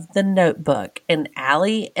of The Notebook and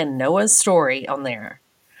Allie and Noah's story on there,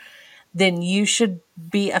 then you should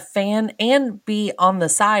be a fan and be on the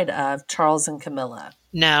side of Charles and Camilla.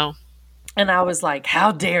 No. And I was like,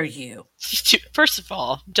 how dare you? First of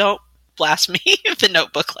all, don't blast me with The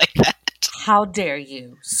Notebook like that. How dare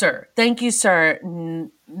you, sir? Thank you, sir.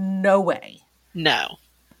 No way. No.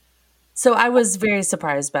 So I was very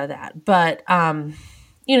surprised by that. But,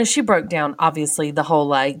 she broke down, obviously, the whole,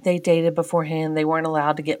 like, they dated beforehand. They weren't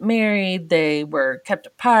allowed to get married. They were kept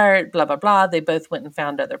apart, blah, blah, blah. They both went and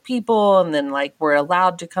found other people and then, like, were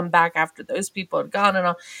allowed to come back after those people had gone and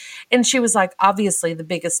all. And she was like, obviously, the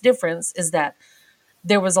biggest difference is that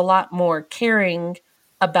there was a lot more caring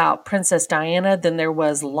about Princess Diana than there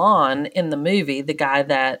was Lon in the movie, the guy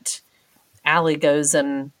that Allie goes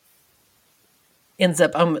and ends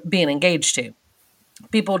up being engaged to.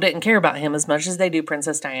 People didn't care about him as much as they do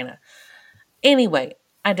Princess Diana. Anyway,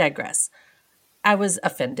 I digress. I was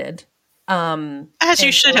offended. As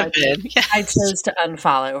you should have been. Yes. I chose to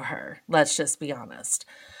unfollow her. Let's just be honest.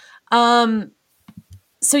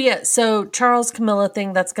 So Charles Camilla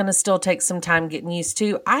thing, that's going to still take some time getting used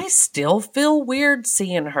to. I still feel weird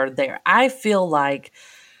seeing her there. I feel like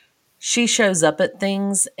she shows up at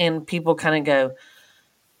things and people kind of go,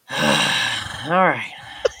 all right.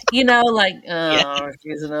 Like, oh,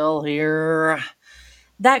 she's still here.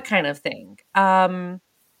 That kind of thing.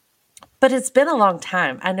 But it's been a long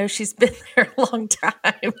time. I know she's been there a long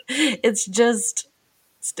time. It's just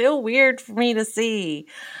still weird for me to see.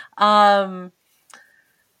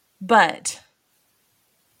 But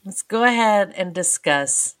let's go ahead and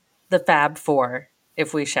discuss the Fab Four,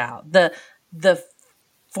 if we shall. The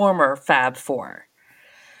former Fab Four.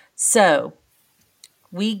 So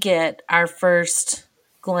we get our first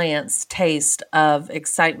taste of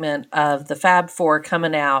excitement of the Fab Four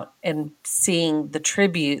coming out and seeing the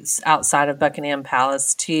tributes outside of Buckingham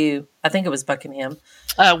Palace to, I think it was Buckingham.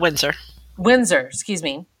 Windsor. Windsor, excuse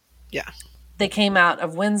me. Yeah. They came out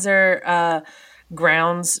of Windsor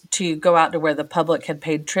grounds to go out to where the public had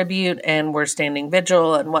paid tribute and were standing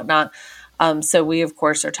vigil and whatnot. So we, of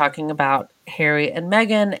course, are talking about Harry and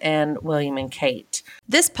Meghan and William and Kate.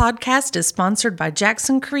 This podcast is sponsored by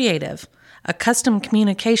Jackson Creative, a custom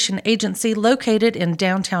communication agency located in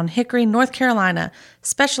downtown Hickory, North Carolina,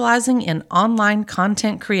 specializing in online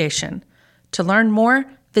content creation. To learn more,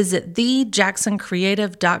 visit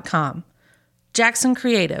thejacksoncreative.com. Jackson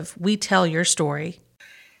Creative, we tell your story.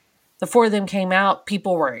 The four of them came out.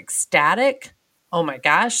 People were ecstatic. Oh my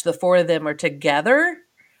gosh, the four of them are together.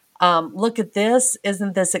 Look at this.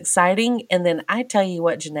 Isn't this exciting? And then I tell you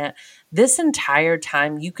what, Jeanette, this entire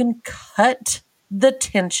time you can cut the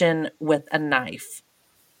tension with a knife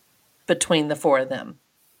between the four of them.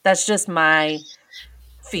 That's just my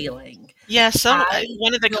feeling. Yeah,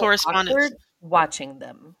 one of the correspondents watching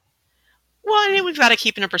them. Well, I mean, we've got to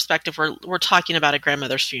keep in perspective. We're talking about a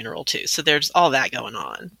grandmother's funeral too, so there's all that going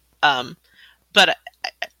on. But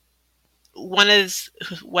one of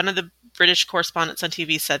the British correspondents on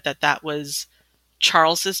TV said that was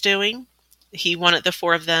Charles's doing. He wanted the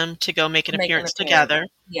four of them to go make an appearance together.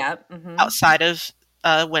 Yep. Mm-hmm. Outside of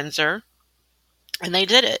Windsor, and they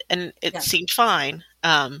did it, and it seemed fine.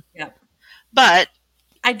 But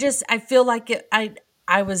I feel like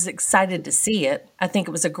I was excited to see it. I think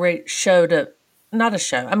it was a great show not a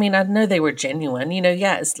show. I mean, I know they were genuine.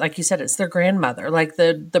 It's like you said, it's their grandmother. Like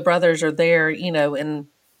the brothers are there, in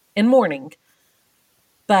mourning.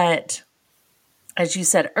 But as you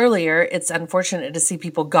said earlier, it's unfortunate to see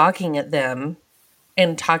people gawking at them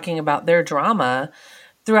and talking about their drama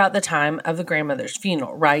throughout the time of the grandmother's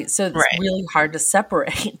funeral, right? So it's really hard to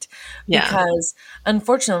separate because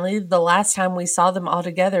unfortunately, the last time we saw them all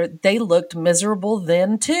together, they looked miserable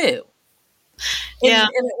then too. And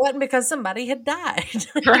it wasn't because somebody had died.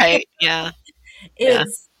 Right. Yeah.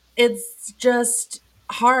 It's just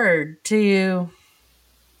hard to,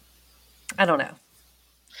 I don't know.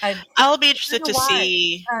 I'll be interested to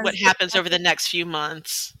see what happens over the next few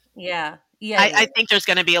months. Yeah. I think there's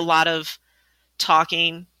going to be a lot of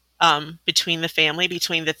talking between the family,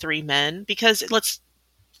 between the three men, because let's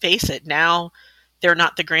face it, now they're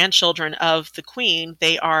not the grandchildren of the Queen.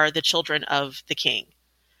 They are the children of the King.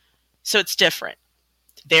 So it's different.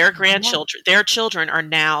 Their grandchildren, their children are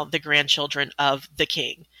now the grandchildren of the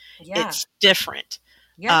King. Yeah. It's different.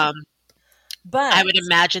 Yeah. But I would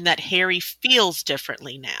imagine that Harry feels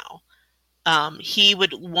differently now. He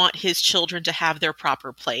would want his children to have their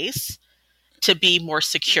proper place, to be more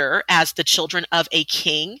secure, as the children of a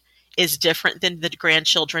king is different than the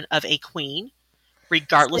grandchildren of a queen,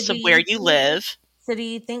 regardless of where you live. So do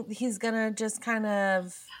you think he's going to just kind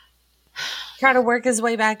of try to work his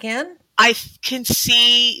way back in? I can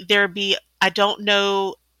see I don't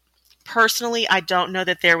know, personally, I don't know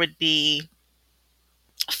that there would be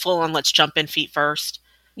full on let's jump in feet first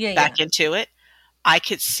back into it. I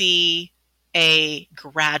could see a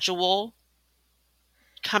gradual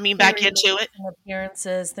coming back into it.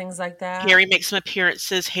 Appearances, things like that. Harry makes some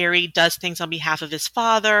appearances. Harry does things on behalf of his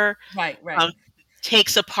father. Right.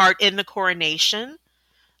 Takes a part in the coronation.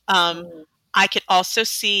 I could also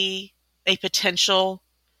see a potential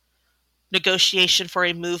negotiation for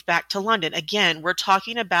a move back to London. Again, we're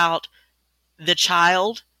talking about the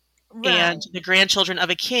child and the grandchildren of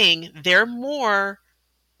a king. They're more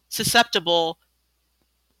susceptible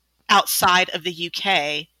outside of the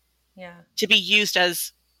UK to be used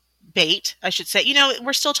as bait, I should say.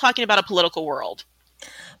 We're still talking about a political world.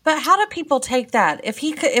 But how do people take that? If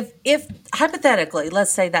hypothetically,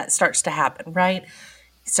 let's say that starts to happen, right?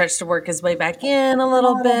 He starts to work his way back in a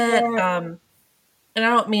little bit. And I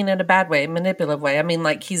don't mean in a bad way, manipulative way. I mean,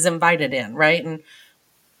 like he's invited in, right? And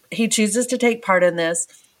he chooses to take part in this.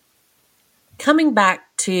 Coming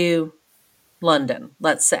back to London,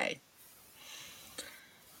 let's say.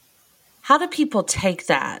 How do people take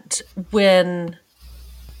that when,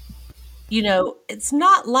 it's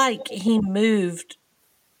not like he moved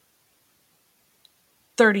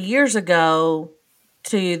 30 years ago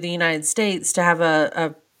to the United States to have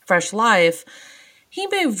a fresh life. He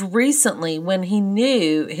moved recently when he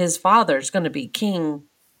knew his father's going to be king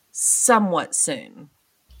somewhat soon.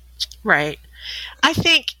 Right. I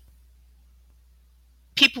think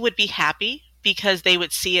people would be happy because they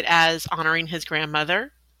would see it as honoring his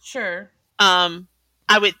grandmother. Sure.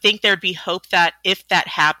 I would think there'd be hope that if that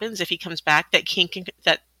happens, if he comes back,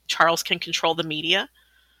 that Charles can control the media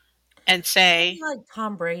and say, like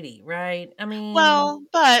Tom Brady, right? I mean, well,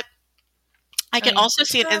 but I can also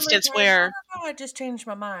see an instance where, I just changed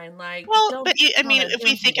my mind. Like, if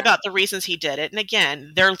we think about the reasons he did it, and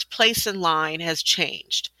again, their place in line has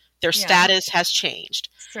changed, their status has changed.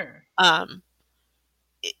 Sure.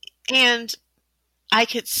 And I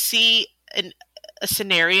could see a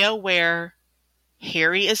scenario where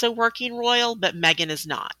Harry is a working royal, but Meghan is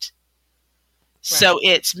not. Right. So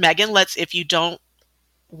it's Meghan, if you don't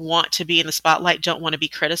want to be in the spotlight, don't want to be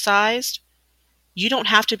criticized, you don't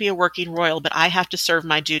have to be a working royal, but I have to serve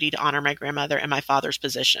my duty to honor my grandmother and my father's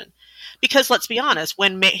position. Because let's be honest,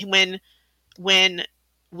 when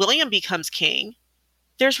William becomes king,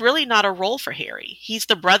 there's really not a role for Harry. He's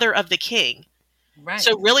the brother of the king. Right.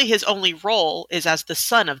 So really his only role is as the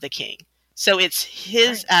son of the king. So it's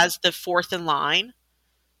his as the fourth in line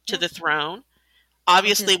to the throne.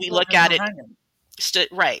 Obviously, we look at it.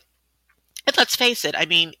 Right. And let's face it. I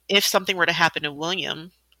mean, if something were to happen to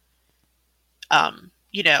William,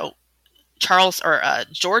 Charles or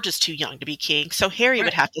George is too young to be king. So Harry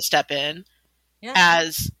would have to step in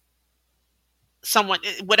as someone,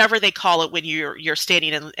 whatever they call it when you're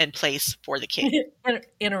standing in place for the king.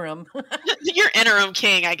 Interim. You're interim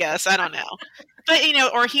king, I guess. I don't know. But,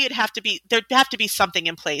 or there'd have to be something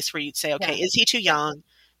in place where you'd say, okay, is he too young?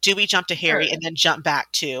 Do we jump to Harry and then jump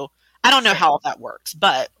back to, I don't know how all that works,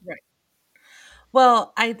 but. Right.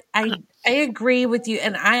 Well, I agree with you.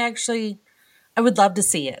 And I would love to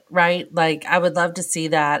see it, right? Like, I would love to see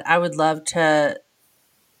that. I would love to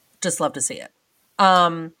see it.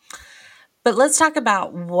 But let's talk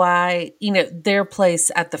about why, their place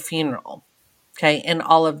at the funeral, okay, and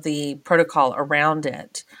all of the protocol around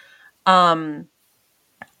it.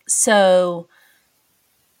 So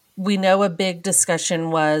we know a big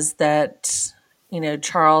discussion was that,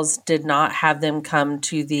 Charles did not have them come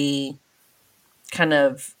to the kind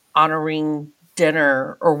of honoring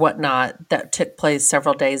dinner or whatnot that took place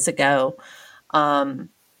several days ago,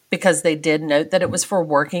 because they did note that it was for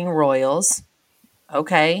working royals.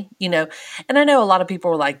 Okay. And I know a lot of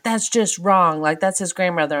people were like, that's just wrong. Like, that's his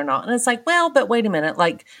grandmother and all. And it's like, well, but wait a minute.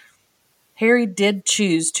 Like, Harry did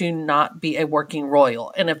choose to not be a working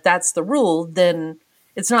royal. And if that's the rule, then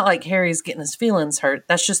it's not like Harry's getting his feelings hurt.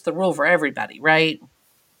 That's just the rule for everybody, right?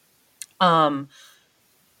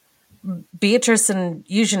 Beatrice and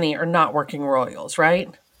Eugenie are not working royals,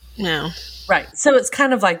 right? No. Right. So it's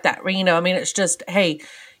kind of like that. It's just, hey,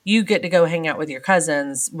 you get to go hang out with your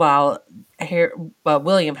cousins while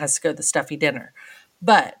William has to go to the stuffy dinner.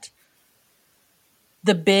 But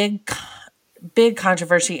the big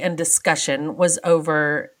controversy and discussion was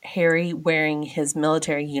over Harry wearing his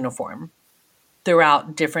military uniform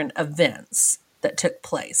throughout different events that took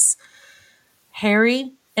place.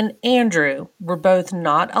 Harry and Andrew were both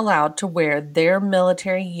not allowed to wear their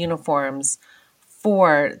military uniforms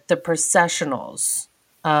for the processionals,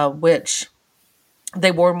 which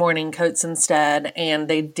they wore morning coats instead, and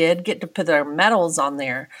they did get to put their medals on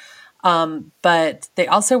there, but they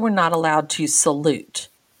also were not allowed to salute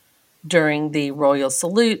during the royal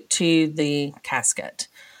salute to the casket.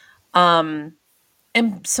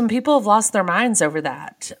 And some people have lost their minds over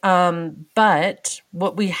that. But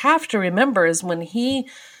what we have to remember is when he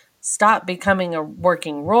stopped becoming a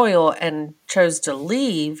working royal and chose to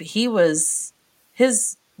leave,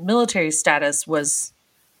 his military status was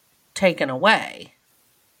taken away,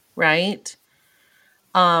 right?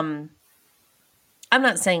 I'm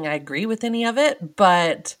not saying I agree with any of it,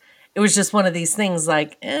 but it was just one of these things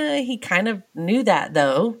like, he kind of knew that,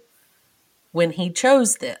 though, when he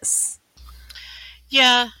chose this.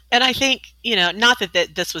 Yeah, and I think, not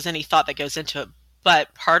that this was any thought that goes into it,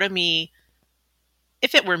 but part of me,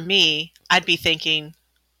 if it were me, I'd be thinking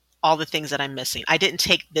all the things that I'm missing. I didn't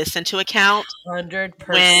take this into account 100%.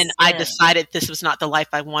 When I decided this was not the life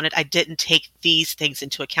I wanted. I didn't take these things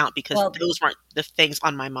into account because those weren't the things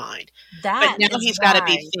on my mind. But now he's got to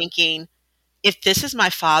be thinking, if this is my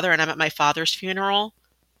father and I'm at my father's funeral,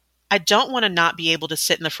 I don't want to not be able to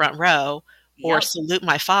sit in the front row or salute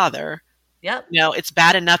my father Yep. It's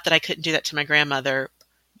bad enough that I couldn't do that to my grandmother.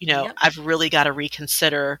 Yep. I've really got to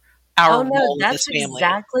reconsider Oh our no, role in that's this family.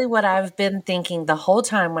 exactly what I've been thinking the whole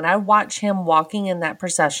time when I watch him walking in that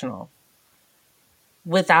processional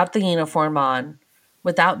without the uniform on,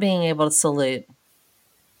 without being able to salute,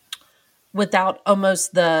 without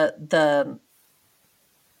almost the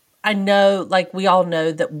I know, like, we all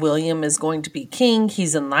know that William is going to be king.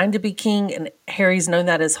 He's in line to be king, and Harry's known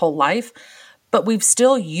that his whole life. But we've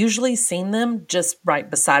still usually seen them just right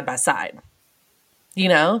beside by side,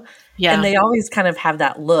 Yeah. And they always kind of have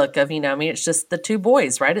that look of, it's just the two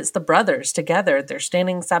boys, right? It's the brothers together. They're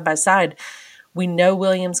standing side by side. We know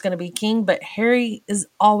William's going to be king, but Harry is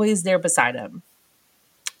always there beside him.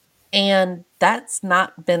 And that's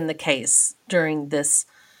not been the case during this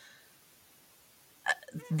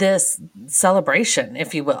celebration,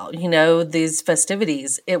 if you will, these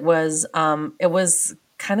festivities. It was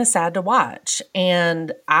kind of sad to watch.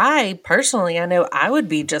 And I personally, I know I would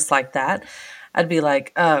be just like that. I'd be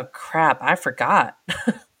like, oh crap, I forgot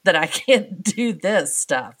that I can't do this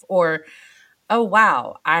stuff. Or, oh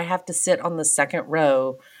wow, I have to sit on the second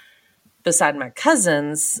row beside my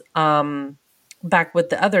cousins, back with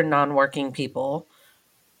the other non-working people,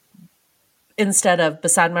 instead of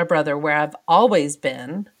beside my brother, where I've always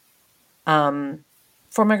been,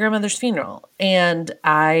 for my grandmother's funeral. And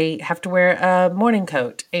I have to wear a morning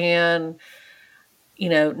coat and,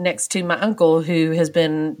 next to my uncle, who has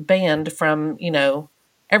been banned from,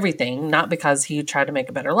 everything, not because he tried to make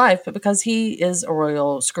a better life, but because he is a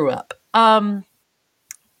royal screw up.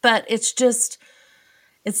 But it's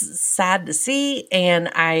sad to see. And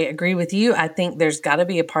I agree with you. I think there's got to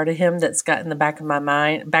be a part of him that's got in the back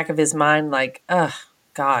of his mind, like, oh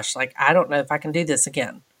gosh, like, I don't know if I can do this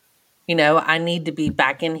again. I need to be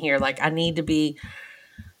back in here. Like, I need to be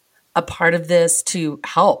a part of this to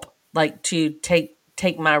help, like, to take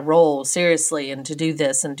my role seriously and to do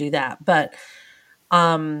this and do that. But,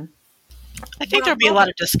 I think there'll be a lot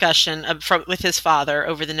of discussion with his father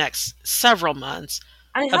over the next several months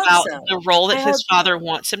about the role that his father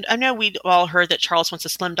wants him. I know we all heard that Charles wants a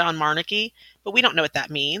slimmed down monarchy, but we don't know what that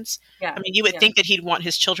means. Yeah. I mean, you would think that he'd want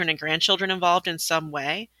his children and grandchildren involved in some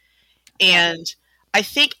way. And I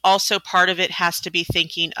think also part of it has to be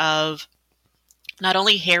thinking of not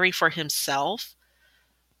only Harry for himself,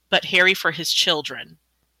 but Harry for his children.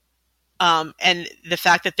 And the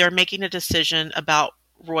fact that they're making a decision about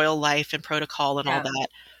royal life and protocol and all that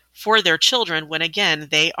for their children, when again,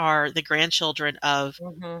 they are the grandchildren of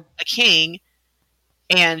a king,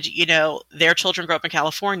 and, their children grow up in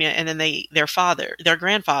California, and then their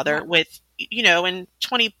grandfather with, in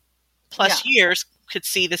 20 plus years could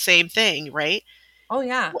see the same thing, right? Oh,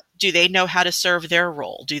 yeah. Do they know how to serve their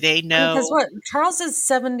role? Do they know? Because what? Charles is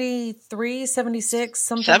 73, 76,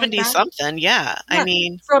 something 70 like that. something, yeah. So,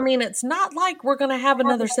 it's not like we're going to have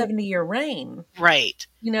another 70-year reign. Right.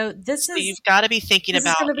 You've got to be thinking about...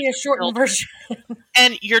 This is going to be a shortened version.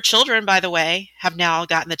 And your children, by the way, have now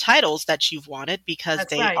gotten the titles that you've wanted because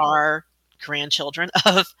they are grandchildren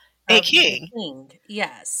of a king.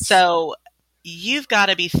 Yes. So you've got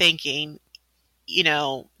to be thinking...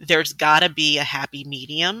 there's got to be a happy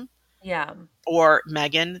medium. Yeah. Or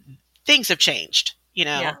Meghan, things have changed.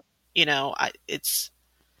 I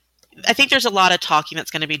think there's a lot of talking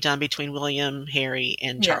that's going to be done between William, Harry,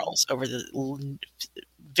 and Charles over the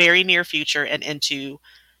very near future and into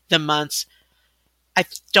the months. I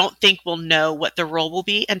don't think we'll know what the role will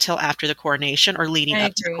be until after the coronation or leading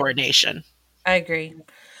up to the coronation. I agree.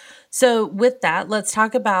 So with that, let's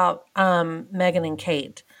talk about Meghan and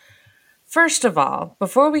Kate. First of all,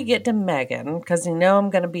 before we get to Meghan, because I'm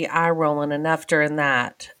going to be eye-rolling enough during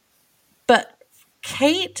that, but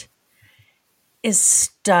Kate is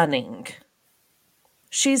stunning.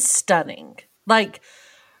 She's stunning. Like,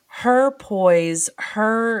 her poise,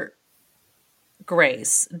 her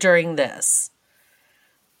grace during this.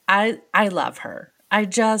 I love her. I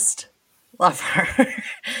just love her.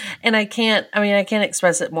 And I can't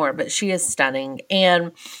express it more, but she is stunning.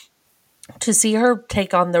 And to see her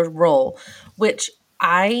take on the role, which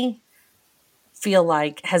I feel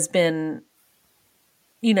like has been,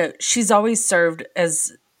 she's always served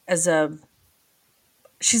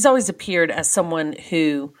she's always appeared as someone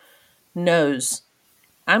who knows,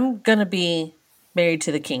 I'm going to be married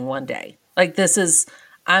to the king one day. Like,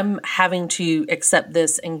 I'm having to accept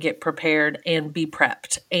this and get prepared and be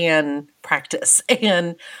prepped and practice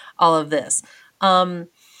and all of this. And,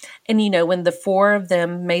 when the four of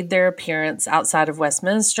them made their appearance outside of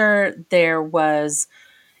Westminster, there was,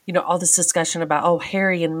 all this discussion about,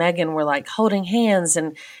 Harry and Meghan were like holding hands,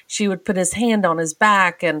 and she would put his hand on his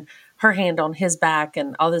back and her hand on his back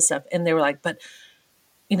and all this stuff. And they were like, but,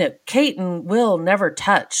 Kate and Will never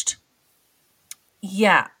touched.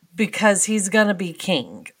 Yeah, because he's going to be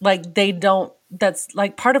king. Like, that's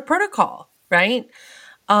like part of protocol, right?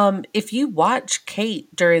 If you watch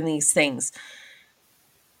Kate during these things,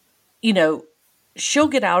 she'll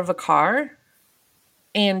get out of a car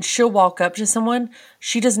and she'll walk up to someone.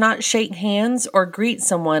 She does not shake hands or greet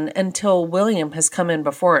someone until William has come in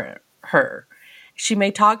before her. She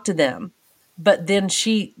may talk to them, but then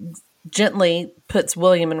she gently puts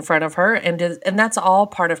William in front of her, and that's all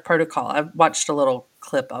part of protocol. I've watched a little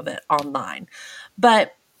clip of it online.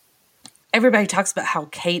 But everybody talks about how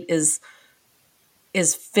Kate is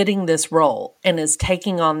fitting this role and is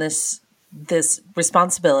taking on this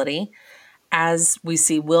responsibility, as we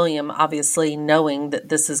see William obviously knowing that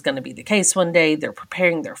this is going to be the case one day. They're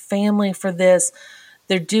preparing their family for this.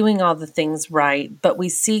 They're doing all the things right. But we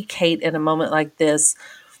see Kate in a moment like this,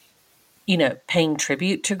 paying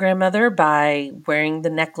tribute to grandmother by wearing the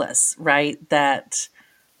necklace, right, that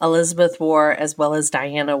Elizabeth wore as well as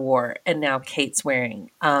Diana wore, and now Kate's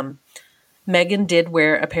wearing. Meghan did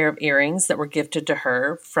wear a pair of earrings that were gifted to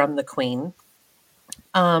her from the Queen.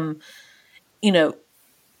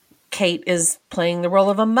 Kate is playing the role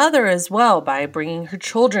of a mother as well by bringing her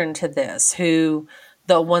children to this, the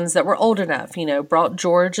ones that were old enough, brought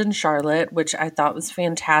George and Charlotte, which I thought was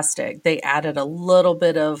fantastic. They added a little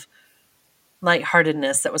bit of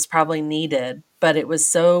lightheartedness that was probably needed, but it was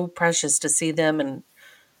so precious to see them and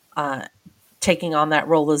taking on that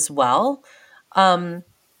role as well.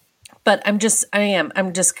 But I'm just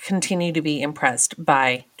continue to be impressed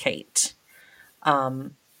by Kate.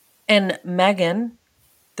 And Meghan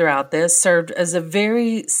throughout this served as a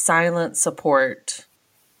very silent support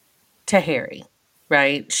to Harry,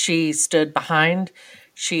 right? She stood behind,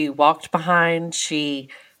 she walked behind, she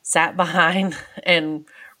sat behind and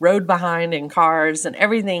rode behind in cars and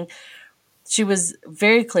everything. She was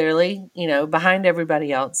very clearly, behind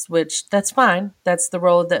everybody else, which that's fine. That's the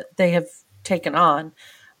role that they have taken on.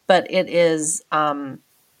 But it is,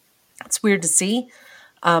 it's weird to see.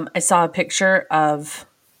 I saw a picture of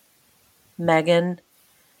Meghan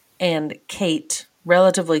and Kate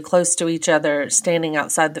relatively close to each other standing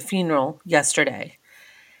outside the funeral yesterday.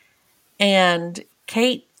 And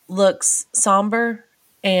Kate looks somber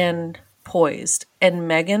and poised, and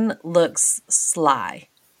Meghan looks sly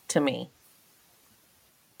to me.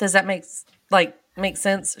 Does that make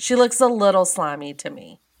sense? She looks a little slimy to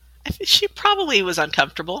me. I think she probably was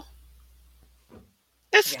uncomfortable.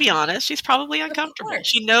 Let's be honest. She's probably uncomfortable.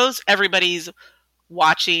 She knows everybody's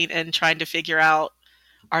watching and trying to figure out,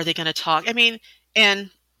 are they going to talk? I mean, and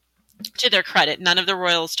to their credit, none of the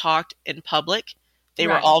royals talked in public. They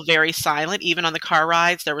were all very silent. Even on the car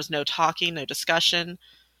rides, there was no talking, no discussion.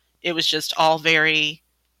 It was just all very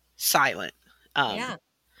silent.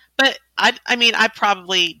 But I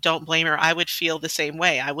probably don't blame her. I would feel the same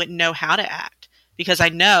way. I wouldn't know how to act because I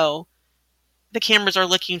know the cameras are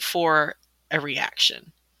looking for a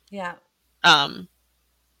reaction. Yeah. I'm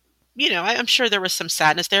sure there was some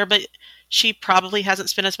sadness there, but she probably hasn't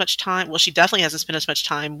spent as much time. Well, she definitely hasn't spent as much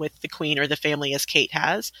time with the Queen or the family as Kate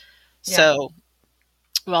has. Yeah. So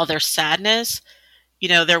while there's sadness,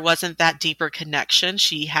 there wasn't that deeper connection.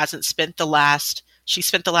 She spent the last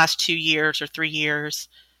 2 years or 3 years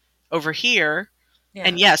over here. Yeah.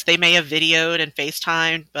 And yes, they may have videoed and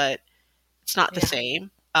FaceTimed, but it's not the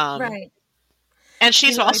same. Right. And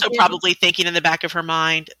she's also probably thinking in the back of her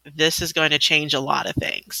mind, this is going to change a lot of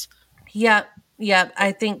things. Yeah. Yeah.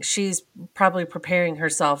 I think she's probably preparing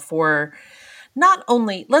herself for not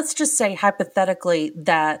only, let's just say hypothetically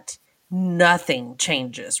that nothing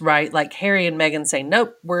changes, right? Like Harry and Meghan say,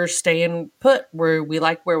 nope, we're staying put, we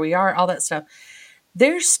like where we are, all that stuff.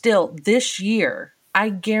 There's still this year, I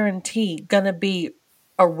guarantee, going to be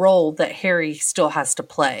a role that Harry still has to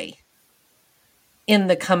play in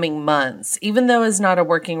the coming months, even though he's not a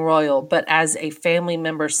working royal, but as a family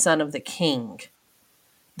member, son of the king,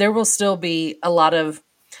 there will still be a lot of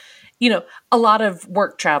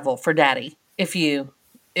work travel for daddy, if you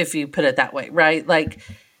put it that way, right? Like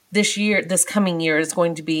this coming year is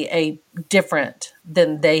going to be different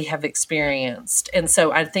than they have experienced. And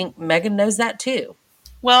so I think Meghan knows that too.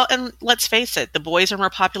 Well, and let's face it, the boys are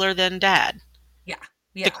more popular than dad. Yeah.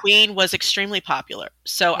 The Queen was extremely popular.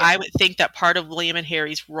 So I would think that part of William and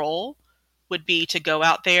Harry's role would be to go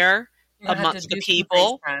out there amongst the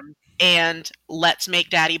people and let's make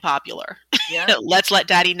daddy popular. Yeah. let's let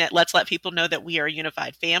people know that we are a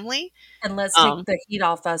unified family. And let's take the heat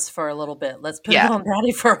off us for a little bit. Let's put it on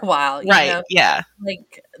daddy for a while. Right. Yeah.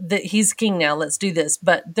 Like he's king now. Let's do this.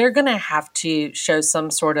 But they're going to have to show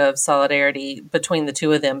some sort of solidarity between the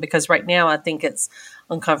two of them, because right now I think it's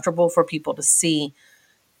uncomfortable for people to see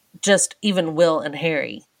just even Will and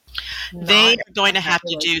Harry. They Not are going to that have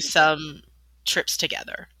to do relationship. some trips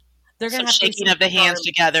together. They're going Some to have to do shaking some of the hands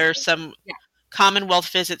cigar- together, some Yeah. Commonwealth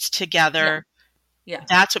visits together. Yeah.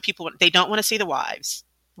 That's what people want. They don't want to see the wives.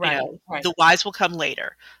 Right. You know, Right. the wives will come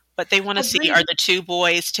later, but they want to see, Agreed. are the two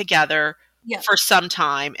boys together Yeah. for some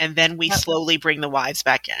time, and then we Yep. slowly bring the wives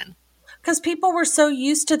back in. Because people were so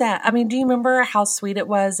used to that. I mean, do you remember how sweet it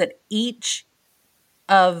was at each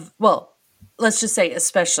of, well, let's just say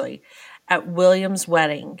especially at William's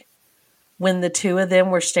wedding, when the two of them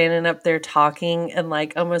were standing up there talking and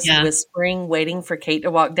like almost Yeah. whispering, waiting for Kate to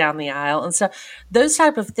walk down the aisle and stuff. Those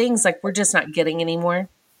type of things, like, we're just not getting anymore.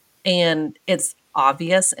 And it's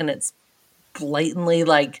obvious and it's blatantly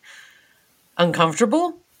like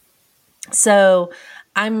uncomfortable. So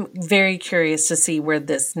I'm very curious to see where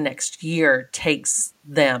this next year takes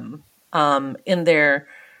them in their,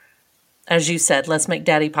 as you said, let's make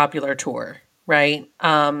Daddy popular tour, right?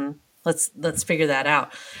 Let's figure that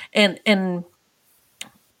out. And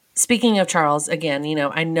speaking of Charles, again, you know,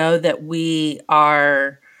 I know that we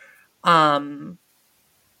are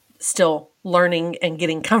still learning and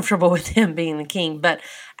getting comfortable with him being the king, but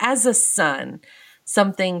as a son,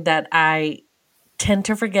 something that I tend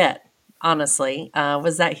to forget, honestly,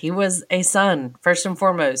 was that he was a son, first and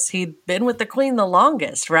foremost. He'd been with the queen the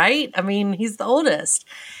longest, right? I mean, he's the oldest.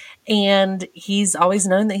 And he's always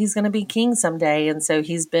known that he's going to be king someday. And so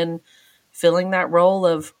he's been filling that role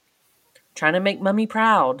of trying to make mommy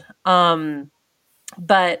proud.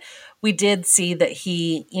 But we did see that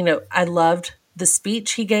he, you know, I loved the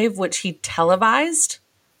speech he gave, which he televised,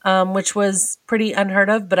 which was pretty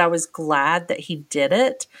unheard of, but I was glad that he did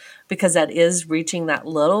it because that is reaching that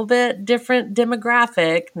little bit different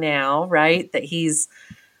demographic now, right? That he's,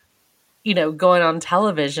 you know, going on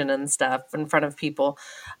television and stuff in front of people.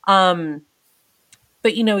 But,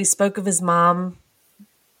 you know, he spoke of his mom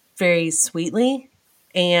very sweetly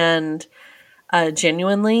and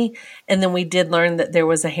genuinely. And then we did learn that there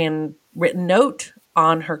was a handwritten note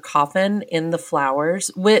on her coffin in the flowers,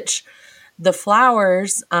 which the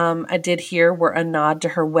flowers I did hear were a nod to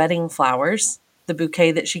her wedding flowers, the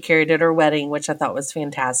bouquet that she carried at her wedding, which I thought was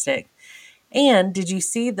fantastic. And did you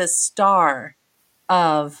see the star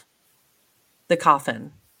of the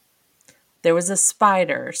coffin? There was a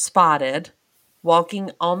spider spotted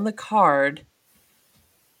walking on the card,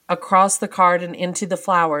 across the card and into the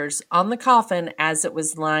flowers on the coffin as it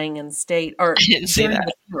was lying in state, or didn't see during that.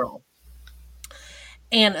 the funeral.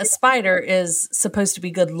 And a spider is supposed to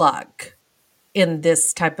be good luck in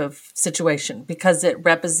this type of situation because it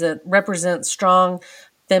represents strong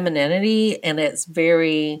femininity and it's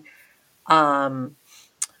very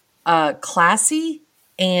classy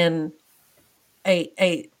and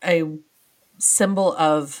a symbol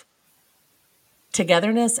of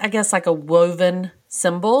togetherness, I guess, like a woven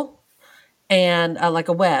symbol and like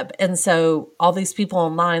a web. And so all these people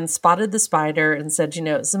online spotted the spider and said, you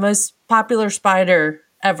know, it's the most popular spider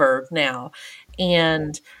ever now.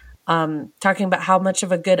 And talking about how much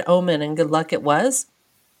of a good omen and good luck it was.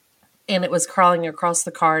 And it was crawling across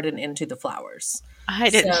the card and into the flowers. I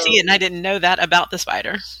didn't see it, and I didn't know that about the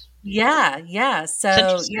spider. Yeah. So,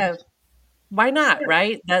 Interesting. yeah, why not,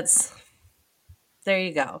 right? There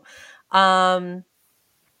you go.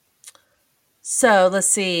 So let's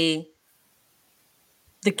see.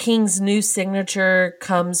 The king's new signature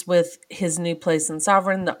comes with his new place in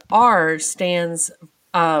sovereign. The R stands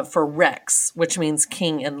for Rex, which means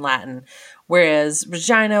king in Latin, whereas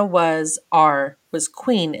Regina was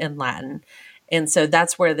queen in Latin. And so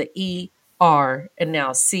that's where the ER and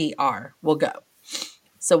now CR will go.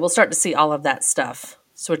 So we'll start to see all of that stuff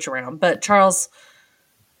switch around. But Charles,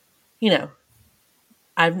 you know,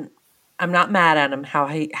 I'm not mad at him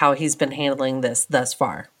how he's been handling this thus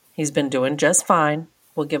far. He's been doing just fine.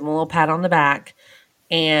 We'll give him a little pat on the back.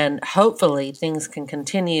 And hopefully things can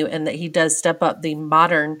continue and that he does step up the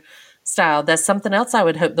modern style. That's something else I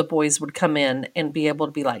would hope the boys would come in and be able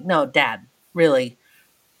to be like, no, Dad, really,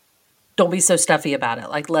 don't be so stuffy about it.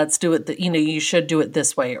 Like, let's do it. You should do it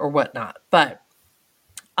this way or whatnot. But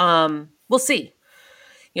we'll see.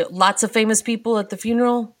 You know, lots of famous people at the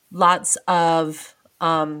funeral. Lots of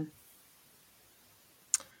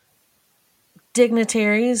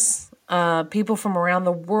dignitaries. People from around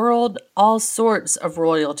the world, all sorts of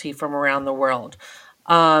royalty from around the world.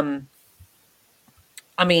 I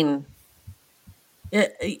mean,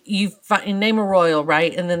 you name a royal,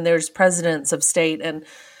 right? And then there's presidents of state and,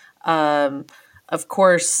 of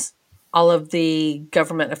course, all of the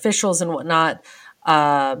government officials and whatnot.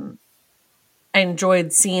 I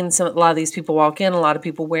enjoyed seeing a lot of these people walk in, a lot of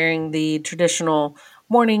people wearing the traditional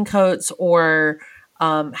mourning coats or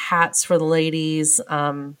hats for the ladies.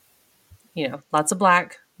 lots of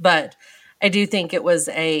black, but I do think it was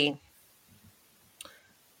a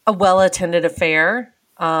well-attended affair.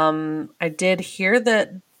 I did hear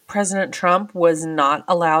that President Trump was not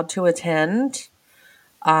allowed to attend.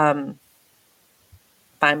 Fine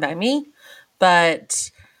by me,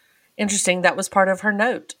 but interesting. That was part of her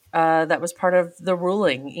note. That was part of the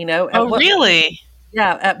ruling, Really?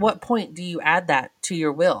 Yeah. At what point do you add that to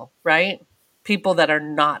your will, right? People that are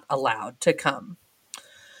not allowed to come.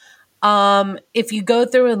 If you go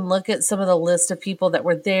through and look at some of the list of people that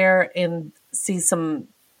were there and see some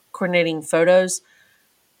coordinating photos,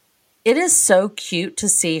 it is so cute to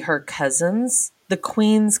see her cousins, the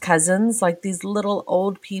Queen's cousins, like these little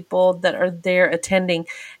old people that are there attending.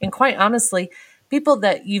 And quite honestly, people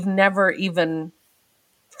that you've never even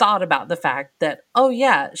thought about the fact that, oh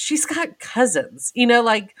yeah, she's got cousins,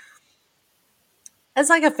 like it's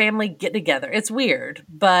like a family get together. It's weird,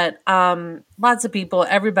 but lots of people,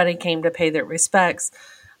 everybody came to pay their respects.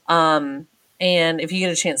 And if you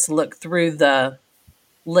get a chance to look through the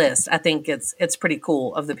list, I think it's pretty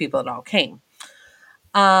cool of the people that all came.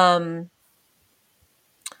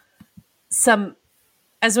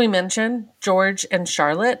 As we mentioned, George and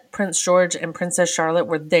Charlotte, Prince George and Princess Charlotte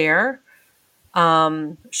were there.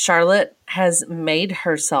 Charlotte has made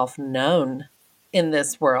herself known in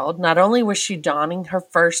this world. Not only was she donning her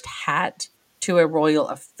first hat to a royal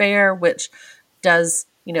affair, which does,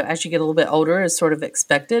 as you get a little bit older, is sort of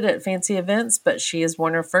expected at fancy events, but she has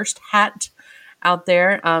worn her first hat out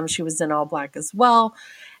there. She was in all black as well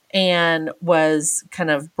and was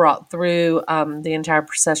kind of brought through the entire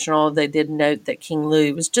processional. They did note that King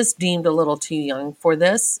Louis was just deemed a little too young for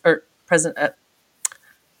this, or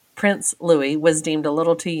Prince Louis was deemed a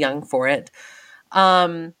little too young for it.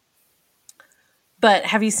 But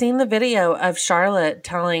have you seen the video of Charlotte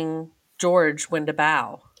telling George when to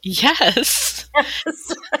bow? Yes.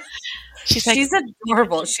 She's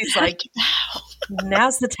adorable. She's like,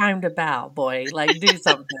 now's the time to bow, boy. Like, do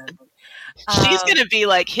something. She's going to be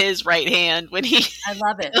like his right hand when he... I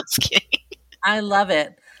love it. I love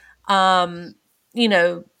it.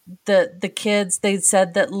 The kids, they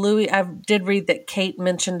said that Louis, I did read that Kate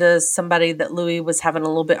mentioned to somebody that Louis was having a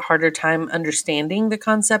little bit harder time understanding the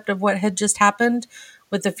concept of what had just happened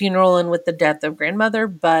with the funeral and with the death of grandmother,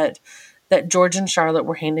 but that George and Charlotte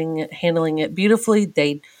were handling it beautifully.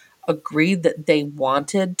 They agreed that they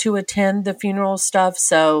wanted to attend the funeral stuff.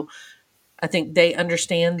 So I think they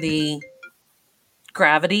understand the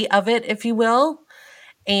gravity of it, if you will.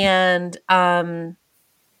 And,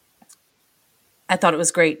 I thought it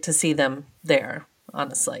was great to see them there,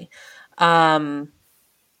 honestly.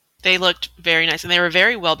 They looked very nice, and they were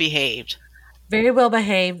very well behaved. Very well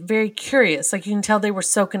behaved, very curious. Like, you can tell they were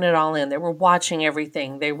soaking it all in. They were watching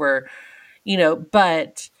everything. They were,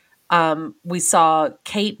 but we saw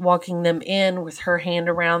Kate walking them in with her hand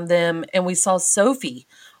around them, and we saw Sophie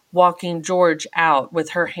walking George out with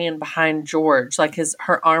her hand behind George, like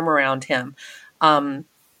her arm around him.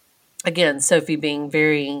 Again, Sophie being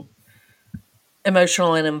very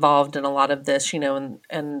emotional and involved in a lot of this,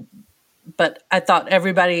 but I thought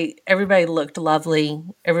everybody looked lovely.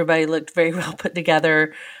 Everybody looked very well put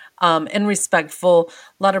together, and respectful.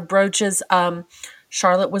 A lot of brooches.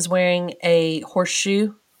 Charlotte was wearing a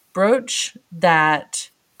horseshoe brooch that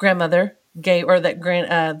grandmother gave, or that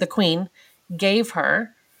the Queen gave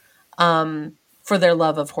her, for their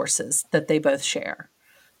love of horses that they both share.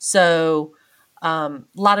 So, a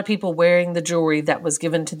lot of people wearing the jewelry that was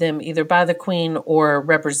given to them either by the Queen or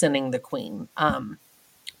representing the Queen.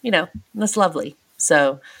 That's lovely.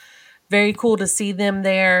 So very cool to see them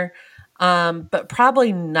there. But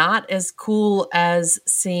probably not as cool as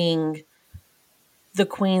seeing the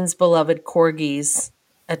Queen's beloved corgis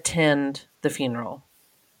attend the funeral.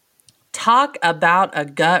 Talk about a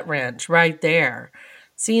gut wrench right there.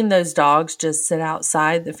 Seeing those dogs just sit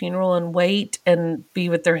outside the funeral and wait and be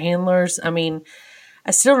with their handlers. I mean,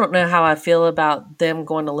 I still don't know how I feel about them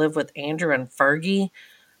going to live with Andrew and Fergie.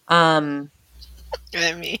 I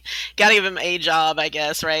mean, gotta give him a job, I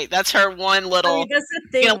guess, right? That's her one little, that's the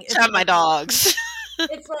thing. Have my dogs.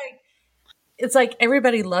 It's like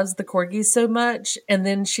everybody loves the corgis so much. And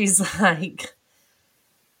then she's like,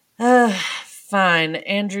 fine,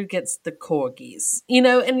 Andrew gets the corgis,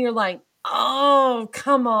 and you're like, oh,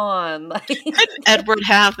 come on. Like, Edward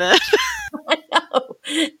have them. I know.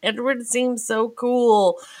 Edward seems so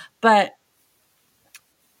cool, but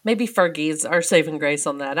maybe Fergie's our saving grace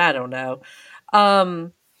on that. I don't know.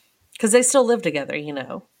 Because they still live together,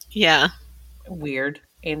 Yeah. Weird,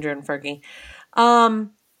 Andrew and Fergie.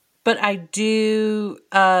 But I do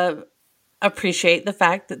appreciate the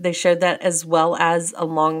fact that they showed that, as well as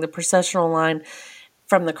along the processional line.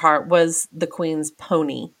 from the cart was the Queen's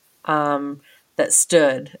pony that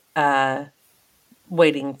stood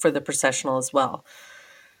waiting for the processional as well.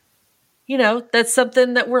 You know, that's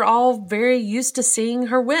something that we're all very used to seeing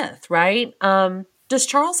her with, right? Does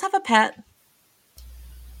Charles have a pet?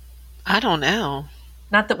 I don't know.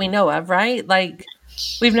 Not that we know of, right? Like,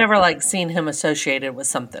 we've never, like, seen him associated with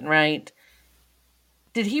something, right?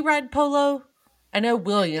 Did he ride polo? I know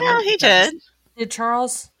William. Yeah, he did. Did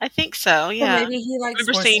Charles? I think so, yeah. Well, maybe he likes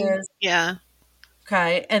remember horses. seeing, yeah.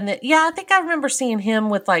 Okay. And I think I remember seeing him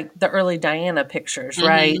with, like, the early Diana pictures,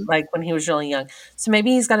 right? Like, when he was really young. So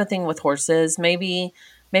maybe he's got a thing with horses. Maybe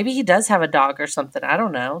he does have a dog or something. I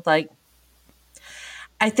don't know. Like,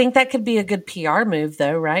 I think that could be a good PR move,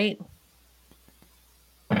 though, right?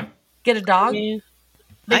 Get a dog?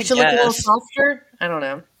 Makes you look a little softer? I don't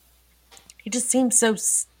know. He just seems so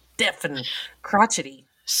stiff and crotchety.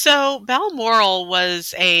 So Balmoral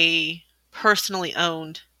was a personally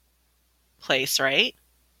owned place, right?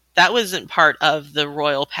 That wasn't part of the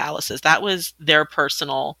royal palaces. That was their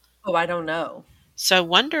personal. Oh, I don't know. So I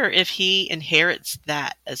wonder if he inherits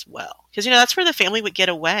that as well. Because, you know, that's where the family would get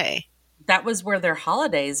away. That was where their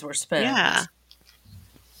holidays were spent. Yeah.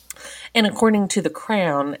 And according to the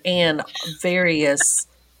Crown and various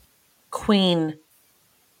Queen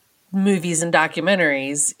movies and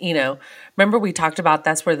documentaries, you know, remember we talked about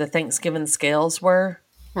that's where the Thanksgiving scales were?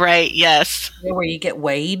 Right, yes. Where you get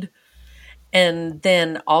weighed. And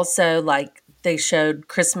then also, like, they showed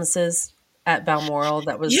Christmases at Balmoral.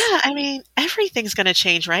 That was... Yeah, I mean, everything's going to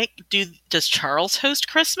change, right? Does Charles host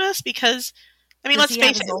Christmas? Because, I mean, let's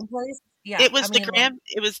face it. Yeah, it was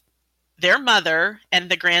it was their mother and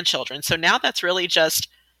the grandchildren. So now that's really just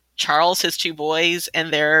Charles, his two boys,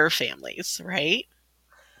 and their families, right?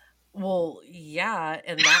 Well, yeah,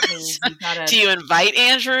 and that means you gotta. Do you invite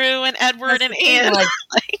Andrew and Edward and Anne?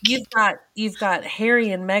 Like, you've got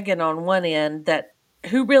Harry and Meghan on one end that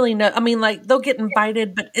who really know. I mean, like, they'll get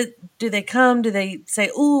invited, but do they come? Do they say,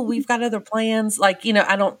 "Ooh, we've got other plans"? Like, you know,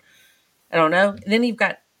 I don't know. And then you've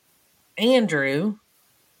got Andrew,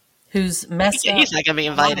 who's messed up. He's not going to be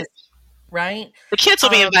invited, right? The kids will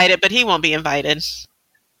be invited, but he won't be invited.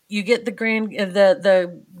 You get the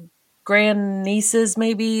grand nieces,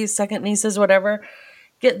 maybe second nieces, whatever.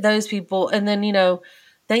 Get those people, and then, you know,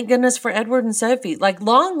 thank goodness for Edward and Sophie. Like,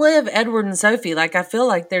 long live Edward and Sophie. Like, I feel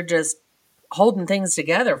like they're just holding things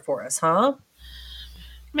together for us, huh?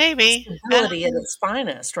 Maybe stability at its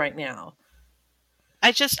finest right now.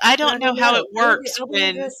 I don't know how it works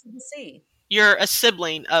when you're a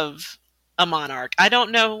sibling of a monarch. I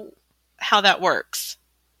don't know how that works.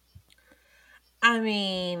 I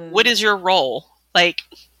mean, what is your role? Like,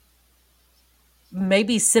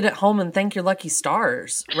 maybe sit at home and thank your lucky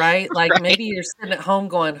stars, right? Like, right. Maybe you're sitting at home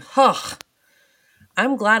going, huh,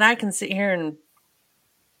 I'm glad I can sit here and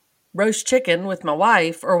roast chicken with my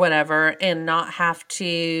wife or whatever and not have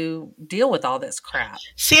to deal with all this crap.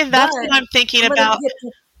 See, and that's what I'm thinking about.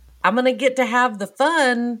 I'm going to get to have the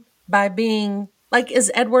fun by being, like,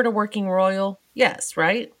 is Edward a working royal? Yes,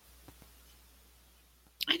 right?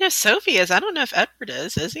 I know Sophie is. I don't know if Edward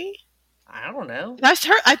is he? I don't know.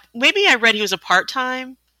 Maybe I read he was a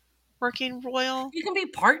part-time working royal. You can be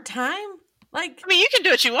part-time? Like, I mean, you can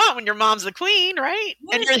do what you want when your mom's the queen, right?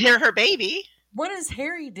 And you're her baby. What is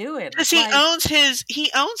Harry doing? Because he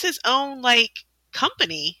owns his own, like,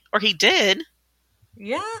 company, or he did.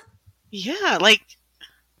 Yeah. Yeah, like,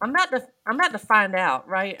 I'm about to find out,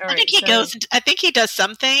 right? All I think I think he does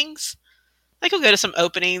some things. Like, he'll go to some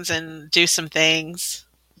openings and do some things.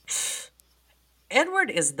 Edward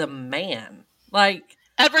is the man. Like,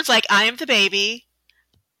 Edward's like, I am the baby.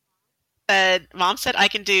 Mom said I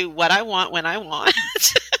can do what I want when I want.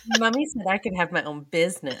 Mommy said I could have my own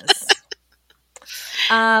business.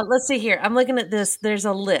 Let's see here. I'm looking at this. There's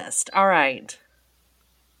a list. All right.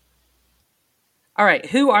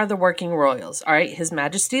 Who are the working royals? All right. His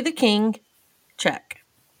Majesty the King. Check.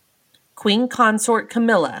 Queen Consort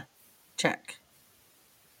Camilla. Check.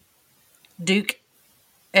 Duke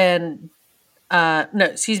and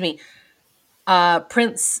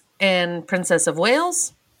Prince and Princess of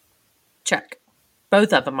Wales. Check.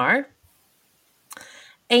 Both of them are.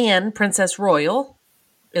 And Princess Royal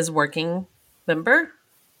is working member.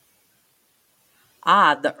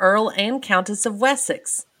 The Earl and Countess of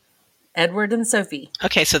Wessex. Edward and Sophie.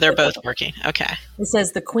 Okay, so they're both working. Okay. It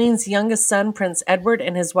says the Queen's youngest son, Prince Edward,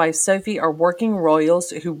 and his wife Sophie are working royals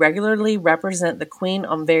who regularly represent the Queen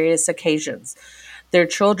on various occasions. Their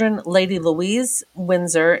children, Lady Louise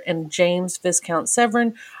Windsor and James Viscount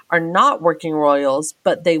Severn, are not working royals,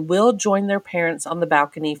 but they will join their parents on the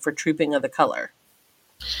balcony for Trooping of the Colour.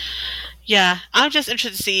 Yeah, I'm just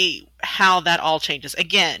interested to see how that all changes.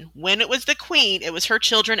 Again, when it was the queen, it was her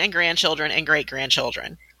children and grandchildren and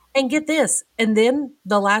great-grandchildren. And get this. And then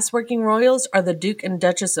the last working royals are the Duke and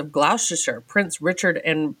Duchess of Gloucestershire, Prince Richard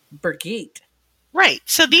and Birgit. Right.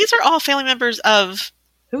 So these are all family members of...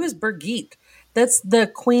 Who is Birgit? That's the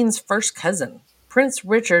Queen's first cousin. Prince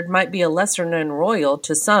Richard might be a lesser-known royal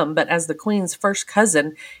to some, but as the Queen's first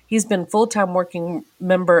cousin, he's been full-time working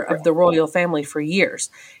member of the royal family for years.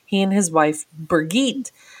 He and his wife,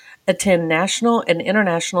 Birgit, attend national and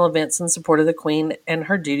international events in support of the Queen and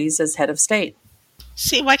her duties as head of state.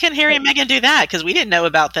 See, why can't Harry and Meghan do that? Because we didn't know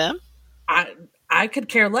about them. I could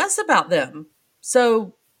care less about them.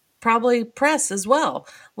 So probably press as well.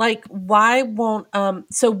 Like, why won't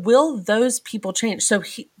so will those people change? So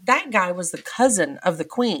that guy was the cousin of the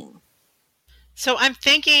Queen. So I'm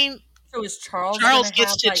thinking So is Charles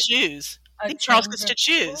gets to choose. I think Charles gets to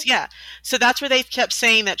choose. Yeah. So that's where they kept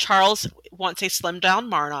saying that Charles wants a slimmed down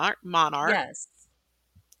monarch. Yes.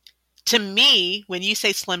 To me, when you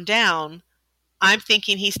say slim down, I'm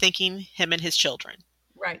thinking he's thinking him and his children.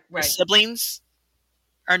 Right. His siblings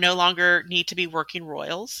are no longer need to be working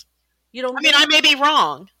royals. You don't. I mean, I may be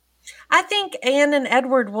wrong. I think Anne and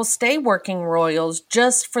Edward will stay working royals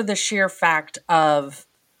just for the sheer fact of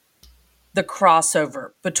the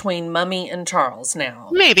crossover between Mummy and Charles now.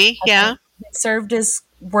 Maybe, yeah. They served as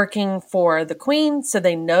working for the Queen, so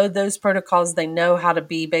they know those protocols. They know how to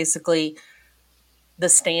be basically the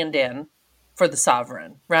stand-in for the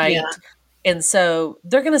sovereign, right? Yeah. And so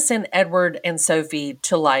they're going to send Edward and Sophie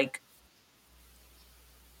to like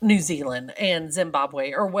New Zealand and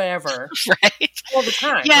Zimbabwe or wherever. Right. All the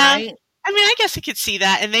time, yeah. right? I mean, I guess I could see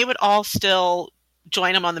that. And they would all still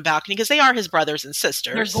join him on the balcony because they are his brothers and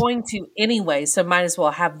sisters. They're going to anyway, so might as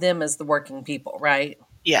well have them as the working people, right?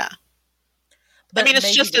 Yeah. But I mean,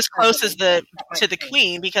 it's just as close as to the change.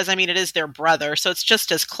 Queen because, I mean, it is their brother. So it's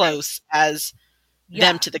just as close as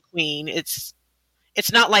them to the Queen. It's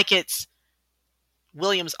not like it's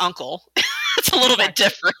William's uncle. It's a little bit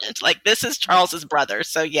different. Like, this is Charles's brother.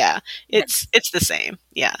 So, yeah, it's the same.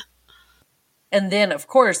 Yeah. And then, of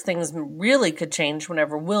course, things really could change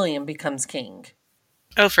whenever William becomes king.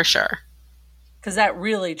 Oh, for sure. Because that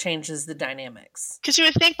really changes the dynamics. Because you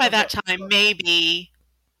would think by that time,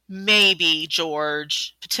 maybe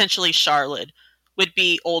George, potentially Charlotte, would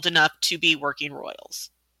be old enough to be working royals.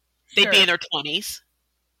 They'd be in their 20s.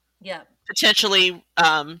 Yeah. Potentially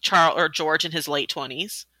Charles or George in his late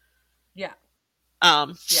 20s. Yeah.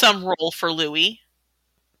 Some role for Louis.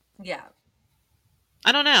 Yeah.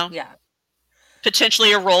 I don't know. Yeah.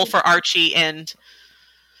 Potentially a role for Archie and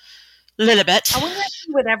Lilibet. I wonder if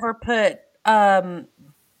he would ever put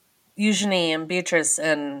Eugenie and Beatrice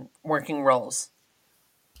in working roles.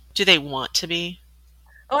 Do they want to be?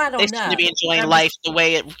 Oh, I don't They know. seem to be enjoying life the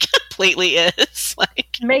way it completely is.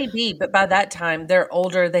 Like, maybe, but by that time they're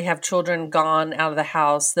older. They have children gone out of the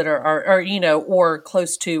house that are or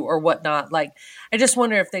close to or whatnot. Like, I just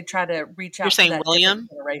wonder if they try to reach out. You're saying to that William?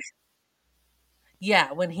 generation.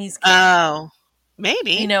 Yeah, when he's oh,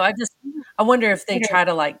 maybe. I wonder if they try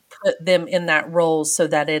to like put them in that role so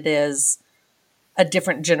that it is a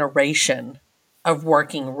different generation of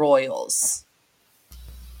working royals.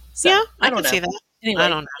 So, yeah, I don't can know. see that. Anyway, I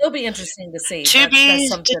don't know. It'll be interesting to see. To be That's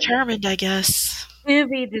something determined, I guess. to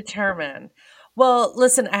be determined. Well,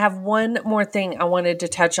 listen, I have one more thing I wanted to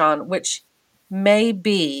touch on, which may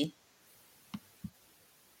be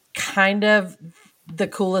kind of the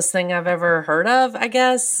coolest thing I've ever heard of, I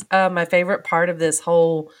guess. My favorite part of this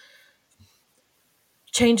whole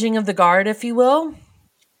changing of the guard, if you will.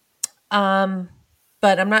 But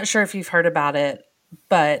I'm not sure if you've heard about it.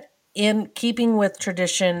 But in keeping with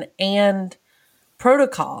tradition and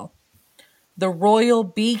protocol, the royal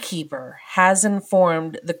beekeeper has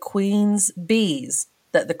informed the Queen's bees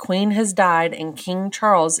that the Queen has died and King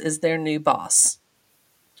Charles is their new boss.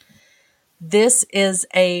 This is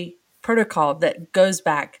a protocol that goes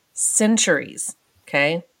back centuries,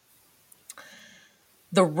 okay?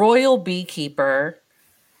 The royal beekeeper,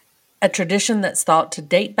 a tradition that's thought to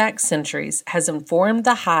date back centuries, has informed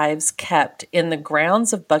the hives kept in the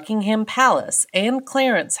grounds of Buckingham Palace and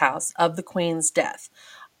Clarence House of the Queen's death.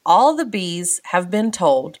 All the bees have been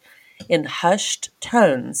told in hushed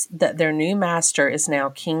tones that their new master is now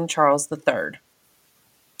King Charles III.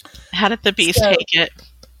 How did the bees take it?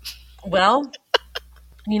 Well,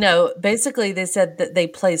 basically they said that they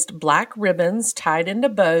placed black ribbons tied into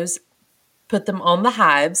bows, put them on the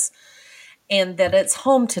hives, and that it's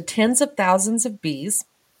home to tens of thousands of bees.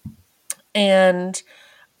 And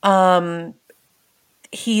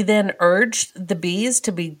he then urged the bees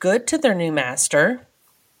to be good to their new master.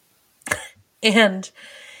 And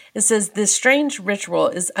It says this strange ritual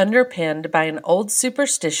is underpinned by an old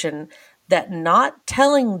superstition that not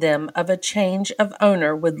telling them of a change of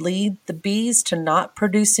owner would lead the bees to not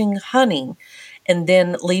producing honey and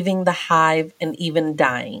then leaving the hive and even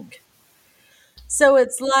dying. So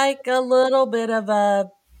it's like a little bit of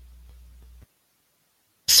a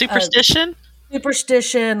Superstition?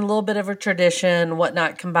 superstition, a little bit of a tradition,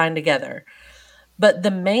 whatnot, combined together. But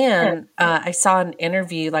the man, I saw an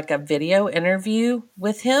interview, like a video interview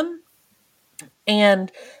with him, and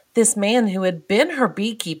this man who had been her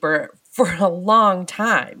beekeeper for a long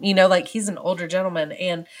time, like he's an older gentleman,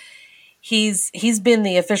 and he's been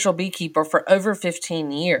the official beekeeper for over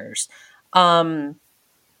 15 years. He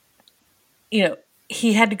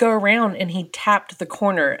had to go around and he tapped the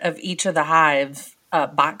corner of each of the hive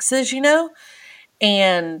boxes,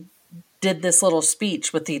 and did this little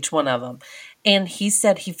speech with each one of them. And he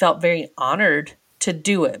said he felt very honored to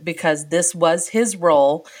do it because this was his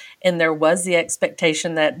role, and there was the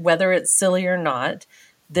expectation that whether it's silly or not,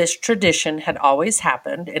 this tradition had always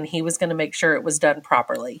happened, and he was going to make sure it was done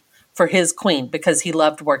properly for his queen because he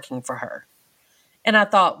loved working for her. And I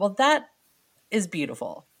thought, well, that is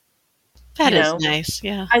beautiful. That is nice,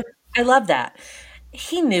 yeah. I love that.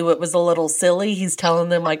 He knew it was a little silly. He's telling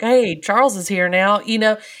them like, hey, Charles is here now. He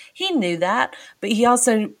knew that, but he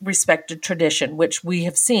also respected tradition, which we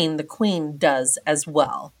have seen the queen does as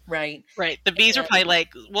well, right? Right. The bees were probably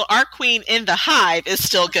like, well, our queen in the hive is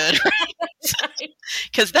still good, right?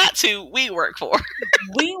 Because that's who we work for.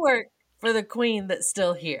 We work for the queen that's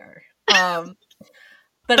still here. But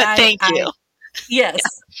thank you. Yes,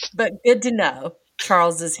 but good to know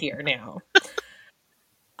Charles is here now.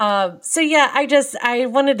 I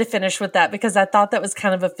wanted to finish with that because I thought that was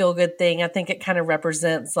kind of a feel-good thing. I think it kind of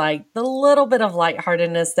represents like the little bit of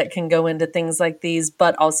lightheartedness that can go into things like these,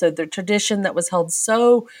 but also the tradition that was held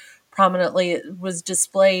so prominently. It was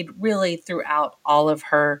displayed really throughout all of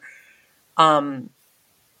her,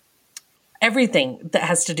 everything that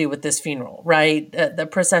has to do with this funeral, right? The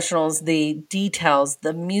processionals, the details,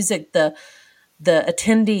 the music, the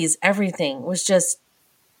attendees, everything was just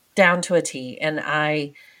down to a T. And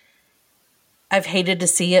I've hated to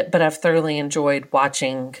see it, but I've thoroughly enjoyed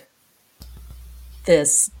watching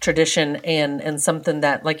this tradition and something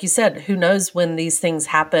that, like you said, who knows when these things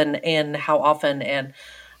happen and how often. And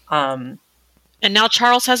now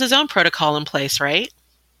Charles has his own protocol in place, right?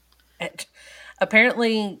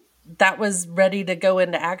 Apparently that was ready to go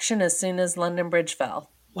into action as soon as London Bridge fell.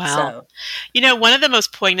 Wow. So. One of the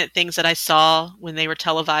most poignant things that I saw when they were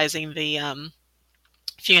televising the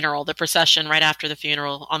funeral, the procession right after the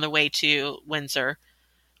funeral on the way to Windsor,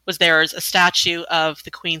 was there's a statue of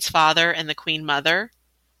the Queen's father and the Queen Mother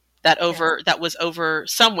that was over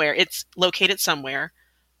somewhere. It's located somewhere,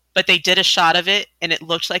 but they did a shot of it and it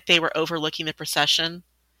looked like they were overlooking the procession.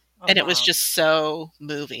 And it was just so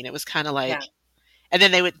moving. It was kind of like, and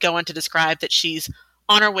then they would go on to describe that she's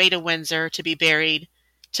on her way to Windsor to be buried.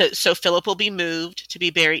 So Philip will be moved to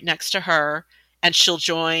be buried next to her, and she'll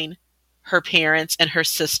join her parents and her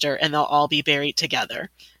sister, and they'll all be buried together.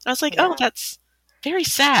 And I was like, oh, that's very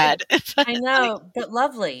sad. I know, but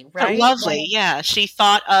lovely, right? Lovely, yeah. She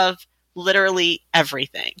thought of literally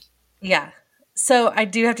everything. Yeah. So I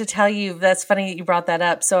do have to tell you, that's funny that you brought that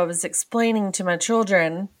up. So I was explaining to my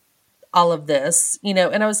children all of this,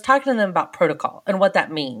 and I was talking to them about protocol and what that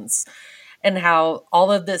means and how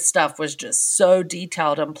all of this stuff was just so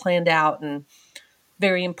detailed and planned out and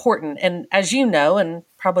very important. And as you know, and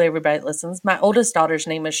probably everybody that listens, my oldest daughter's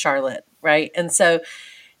name is Charlotte, right? And so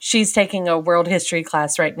she's taking a world history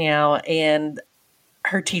class right now, and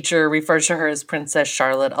her teacher refers to her as Princess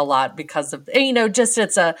Charlotte a lot because of, just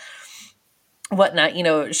it's a whatnot.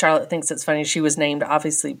 Charlotte thinks it's funny. She was named,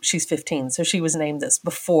 obviously, she's 15, so she was named this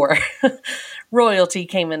before royalty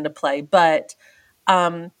came into play. But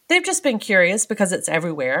they've just been curious because it's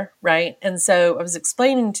everywhere, right? And so I was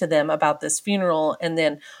explaining to them about this funeral and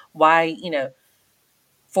then why,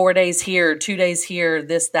 4 days here, 2 days here,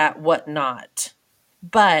 this, that, whatnot.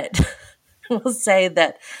 But I will say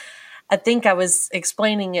that I think I was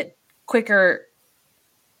explaining it quicker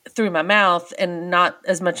through my mouth and not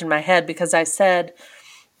as much in my head because I said,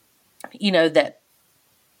 that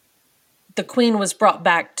the Queen was brought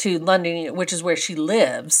back to London, which is where she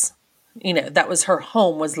lives. That was her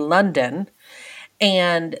home, was London.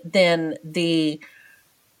 And then the,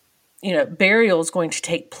 burial is going to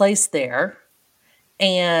take place there.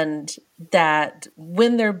 And that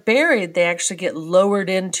when they're buried, they actually get lowered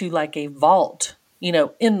into like a vault,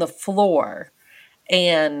 in the floor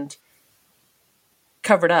and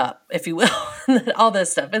covered up, if you will, all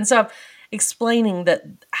this stuff. And so I'm explaining that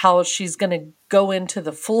how she's going to go into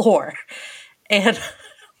the floor. And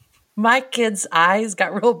my kids' eyes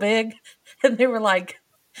got real big and they were like,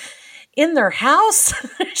 in their house?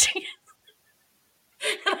 And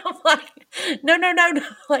I'm like, no,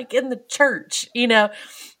 like in the church, they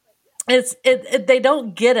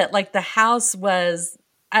don't get it. Like the house was,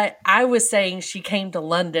 I was saying she came to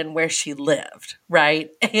London where she lived,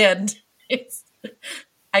 right? And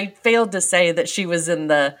I failed to say that she was in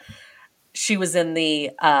the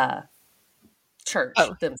church.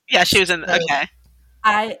 Oh, yeah, she was in. Okay.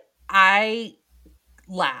 I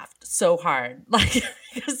laughed so hard, like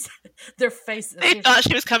because their faces. They thought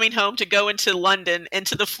she was coming home to go into London,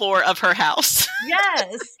 into the floor of her house.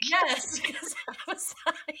 Yes. Because I was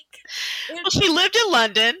like, well, she lived in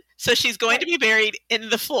London, so she's going to be buried in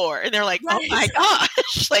the floor, and they're like, "Oh my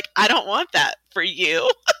gosh!" Like, I don't want that for you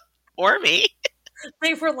or me.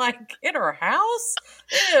 They were like, in her house?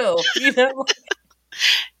 Ew,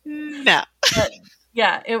 No. But,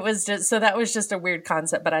 yeah, it was just, so that was just a weird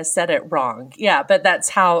concept, but I said it wrong. Yeah, but that's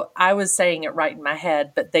how I was saying it right in my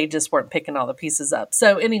head, but they just weren't picking all the pieces up.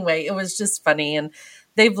 So anyway, it was just funny, and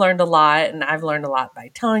they've learned a lot, and I've learned a lot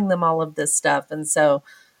by telling them all of this stuff. And so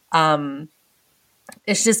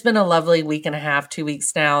it's just been a lovely week and a half, 2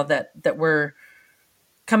 weeks now that we're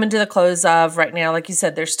coming to the close of right now. Like you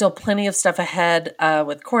said, there's still plenty of stuff ahead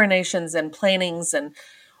with coronations and plannings and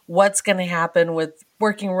what's going to happen with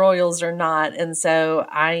working royals or not. And so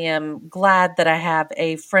I am glad that I have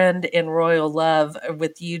a friend in royal love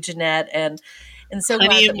with you, Jeanette. And so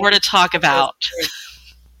plenty more to talk about.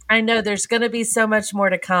 I know there's going to be so much more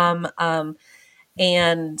to come.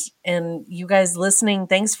 And you guys listening,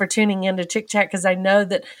 thanks for tuning in to Chick Chat, because I know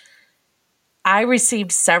that I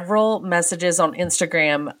received several messages on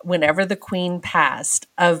Instagram whenever the Queen passed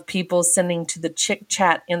of people sending to the Chick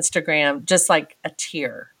Chat Instagram just like a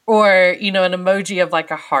tear or, an emoji of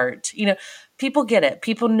like a heart. People get it.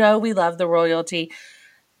 People know we love the royalty.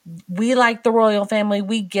 We like the royal family.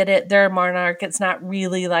 We get it. They're a monarch. It's not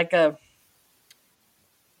really like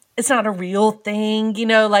it's not a real thing,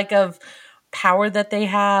 like of power that they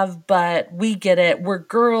have, but we get it. We're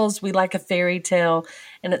girls. We like a fairy tale,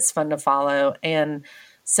 and it's fun to follow. And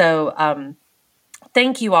so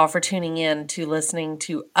thank you all for tuning in to listening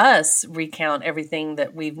to us recount everything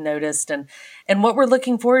that we've noticed and what we're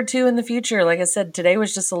looking forward to in the future. Like I said, today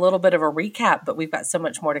was just a little bit of a recap, but we've got so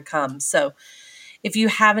much more to come. So if you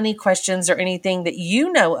have any questions or anything that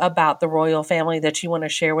you know about the royal family that you want to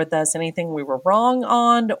share with us, anything we were wrong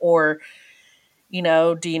on, or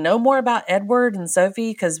do you know more about Edward and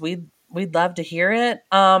Sophie? Because we'd love to hear it.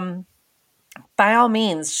 By all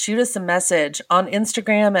means, shoot us a message on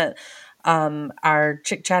Instagram at our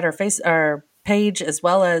Chick Chatter our page, as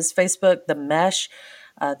well as Facebook, The Mesh,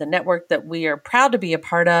 the network that we are proud to be a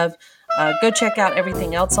part of. Go check out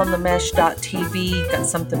everything else on themesh.tv. Got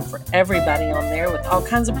something for everybody on there with all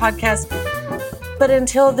kinds of podcasts. But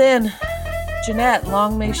until then, Jeanette,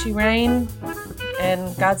 long may she reign,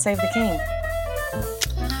 and God save the king.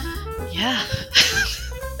 Yeah.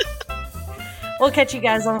 We'll catch you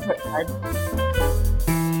guys on the flip side.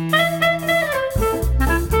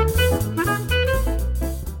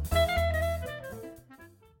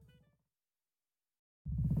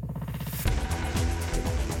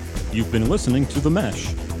 You've been listening to The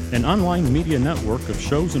Mesh, an online media network of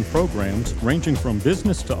shows and programs ranging from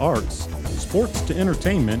business to arts, sports to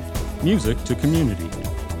entertainment, music to community.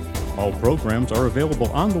 All programs are available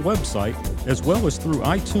on the website as well as through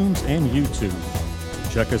iTunes and YouTube.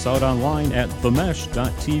 Check us out online at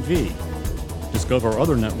themesh.tv. Discover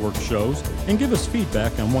other network shows and give us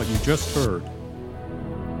feedback on what you just heard.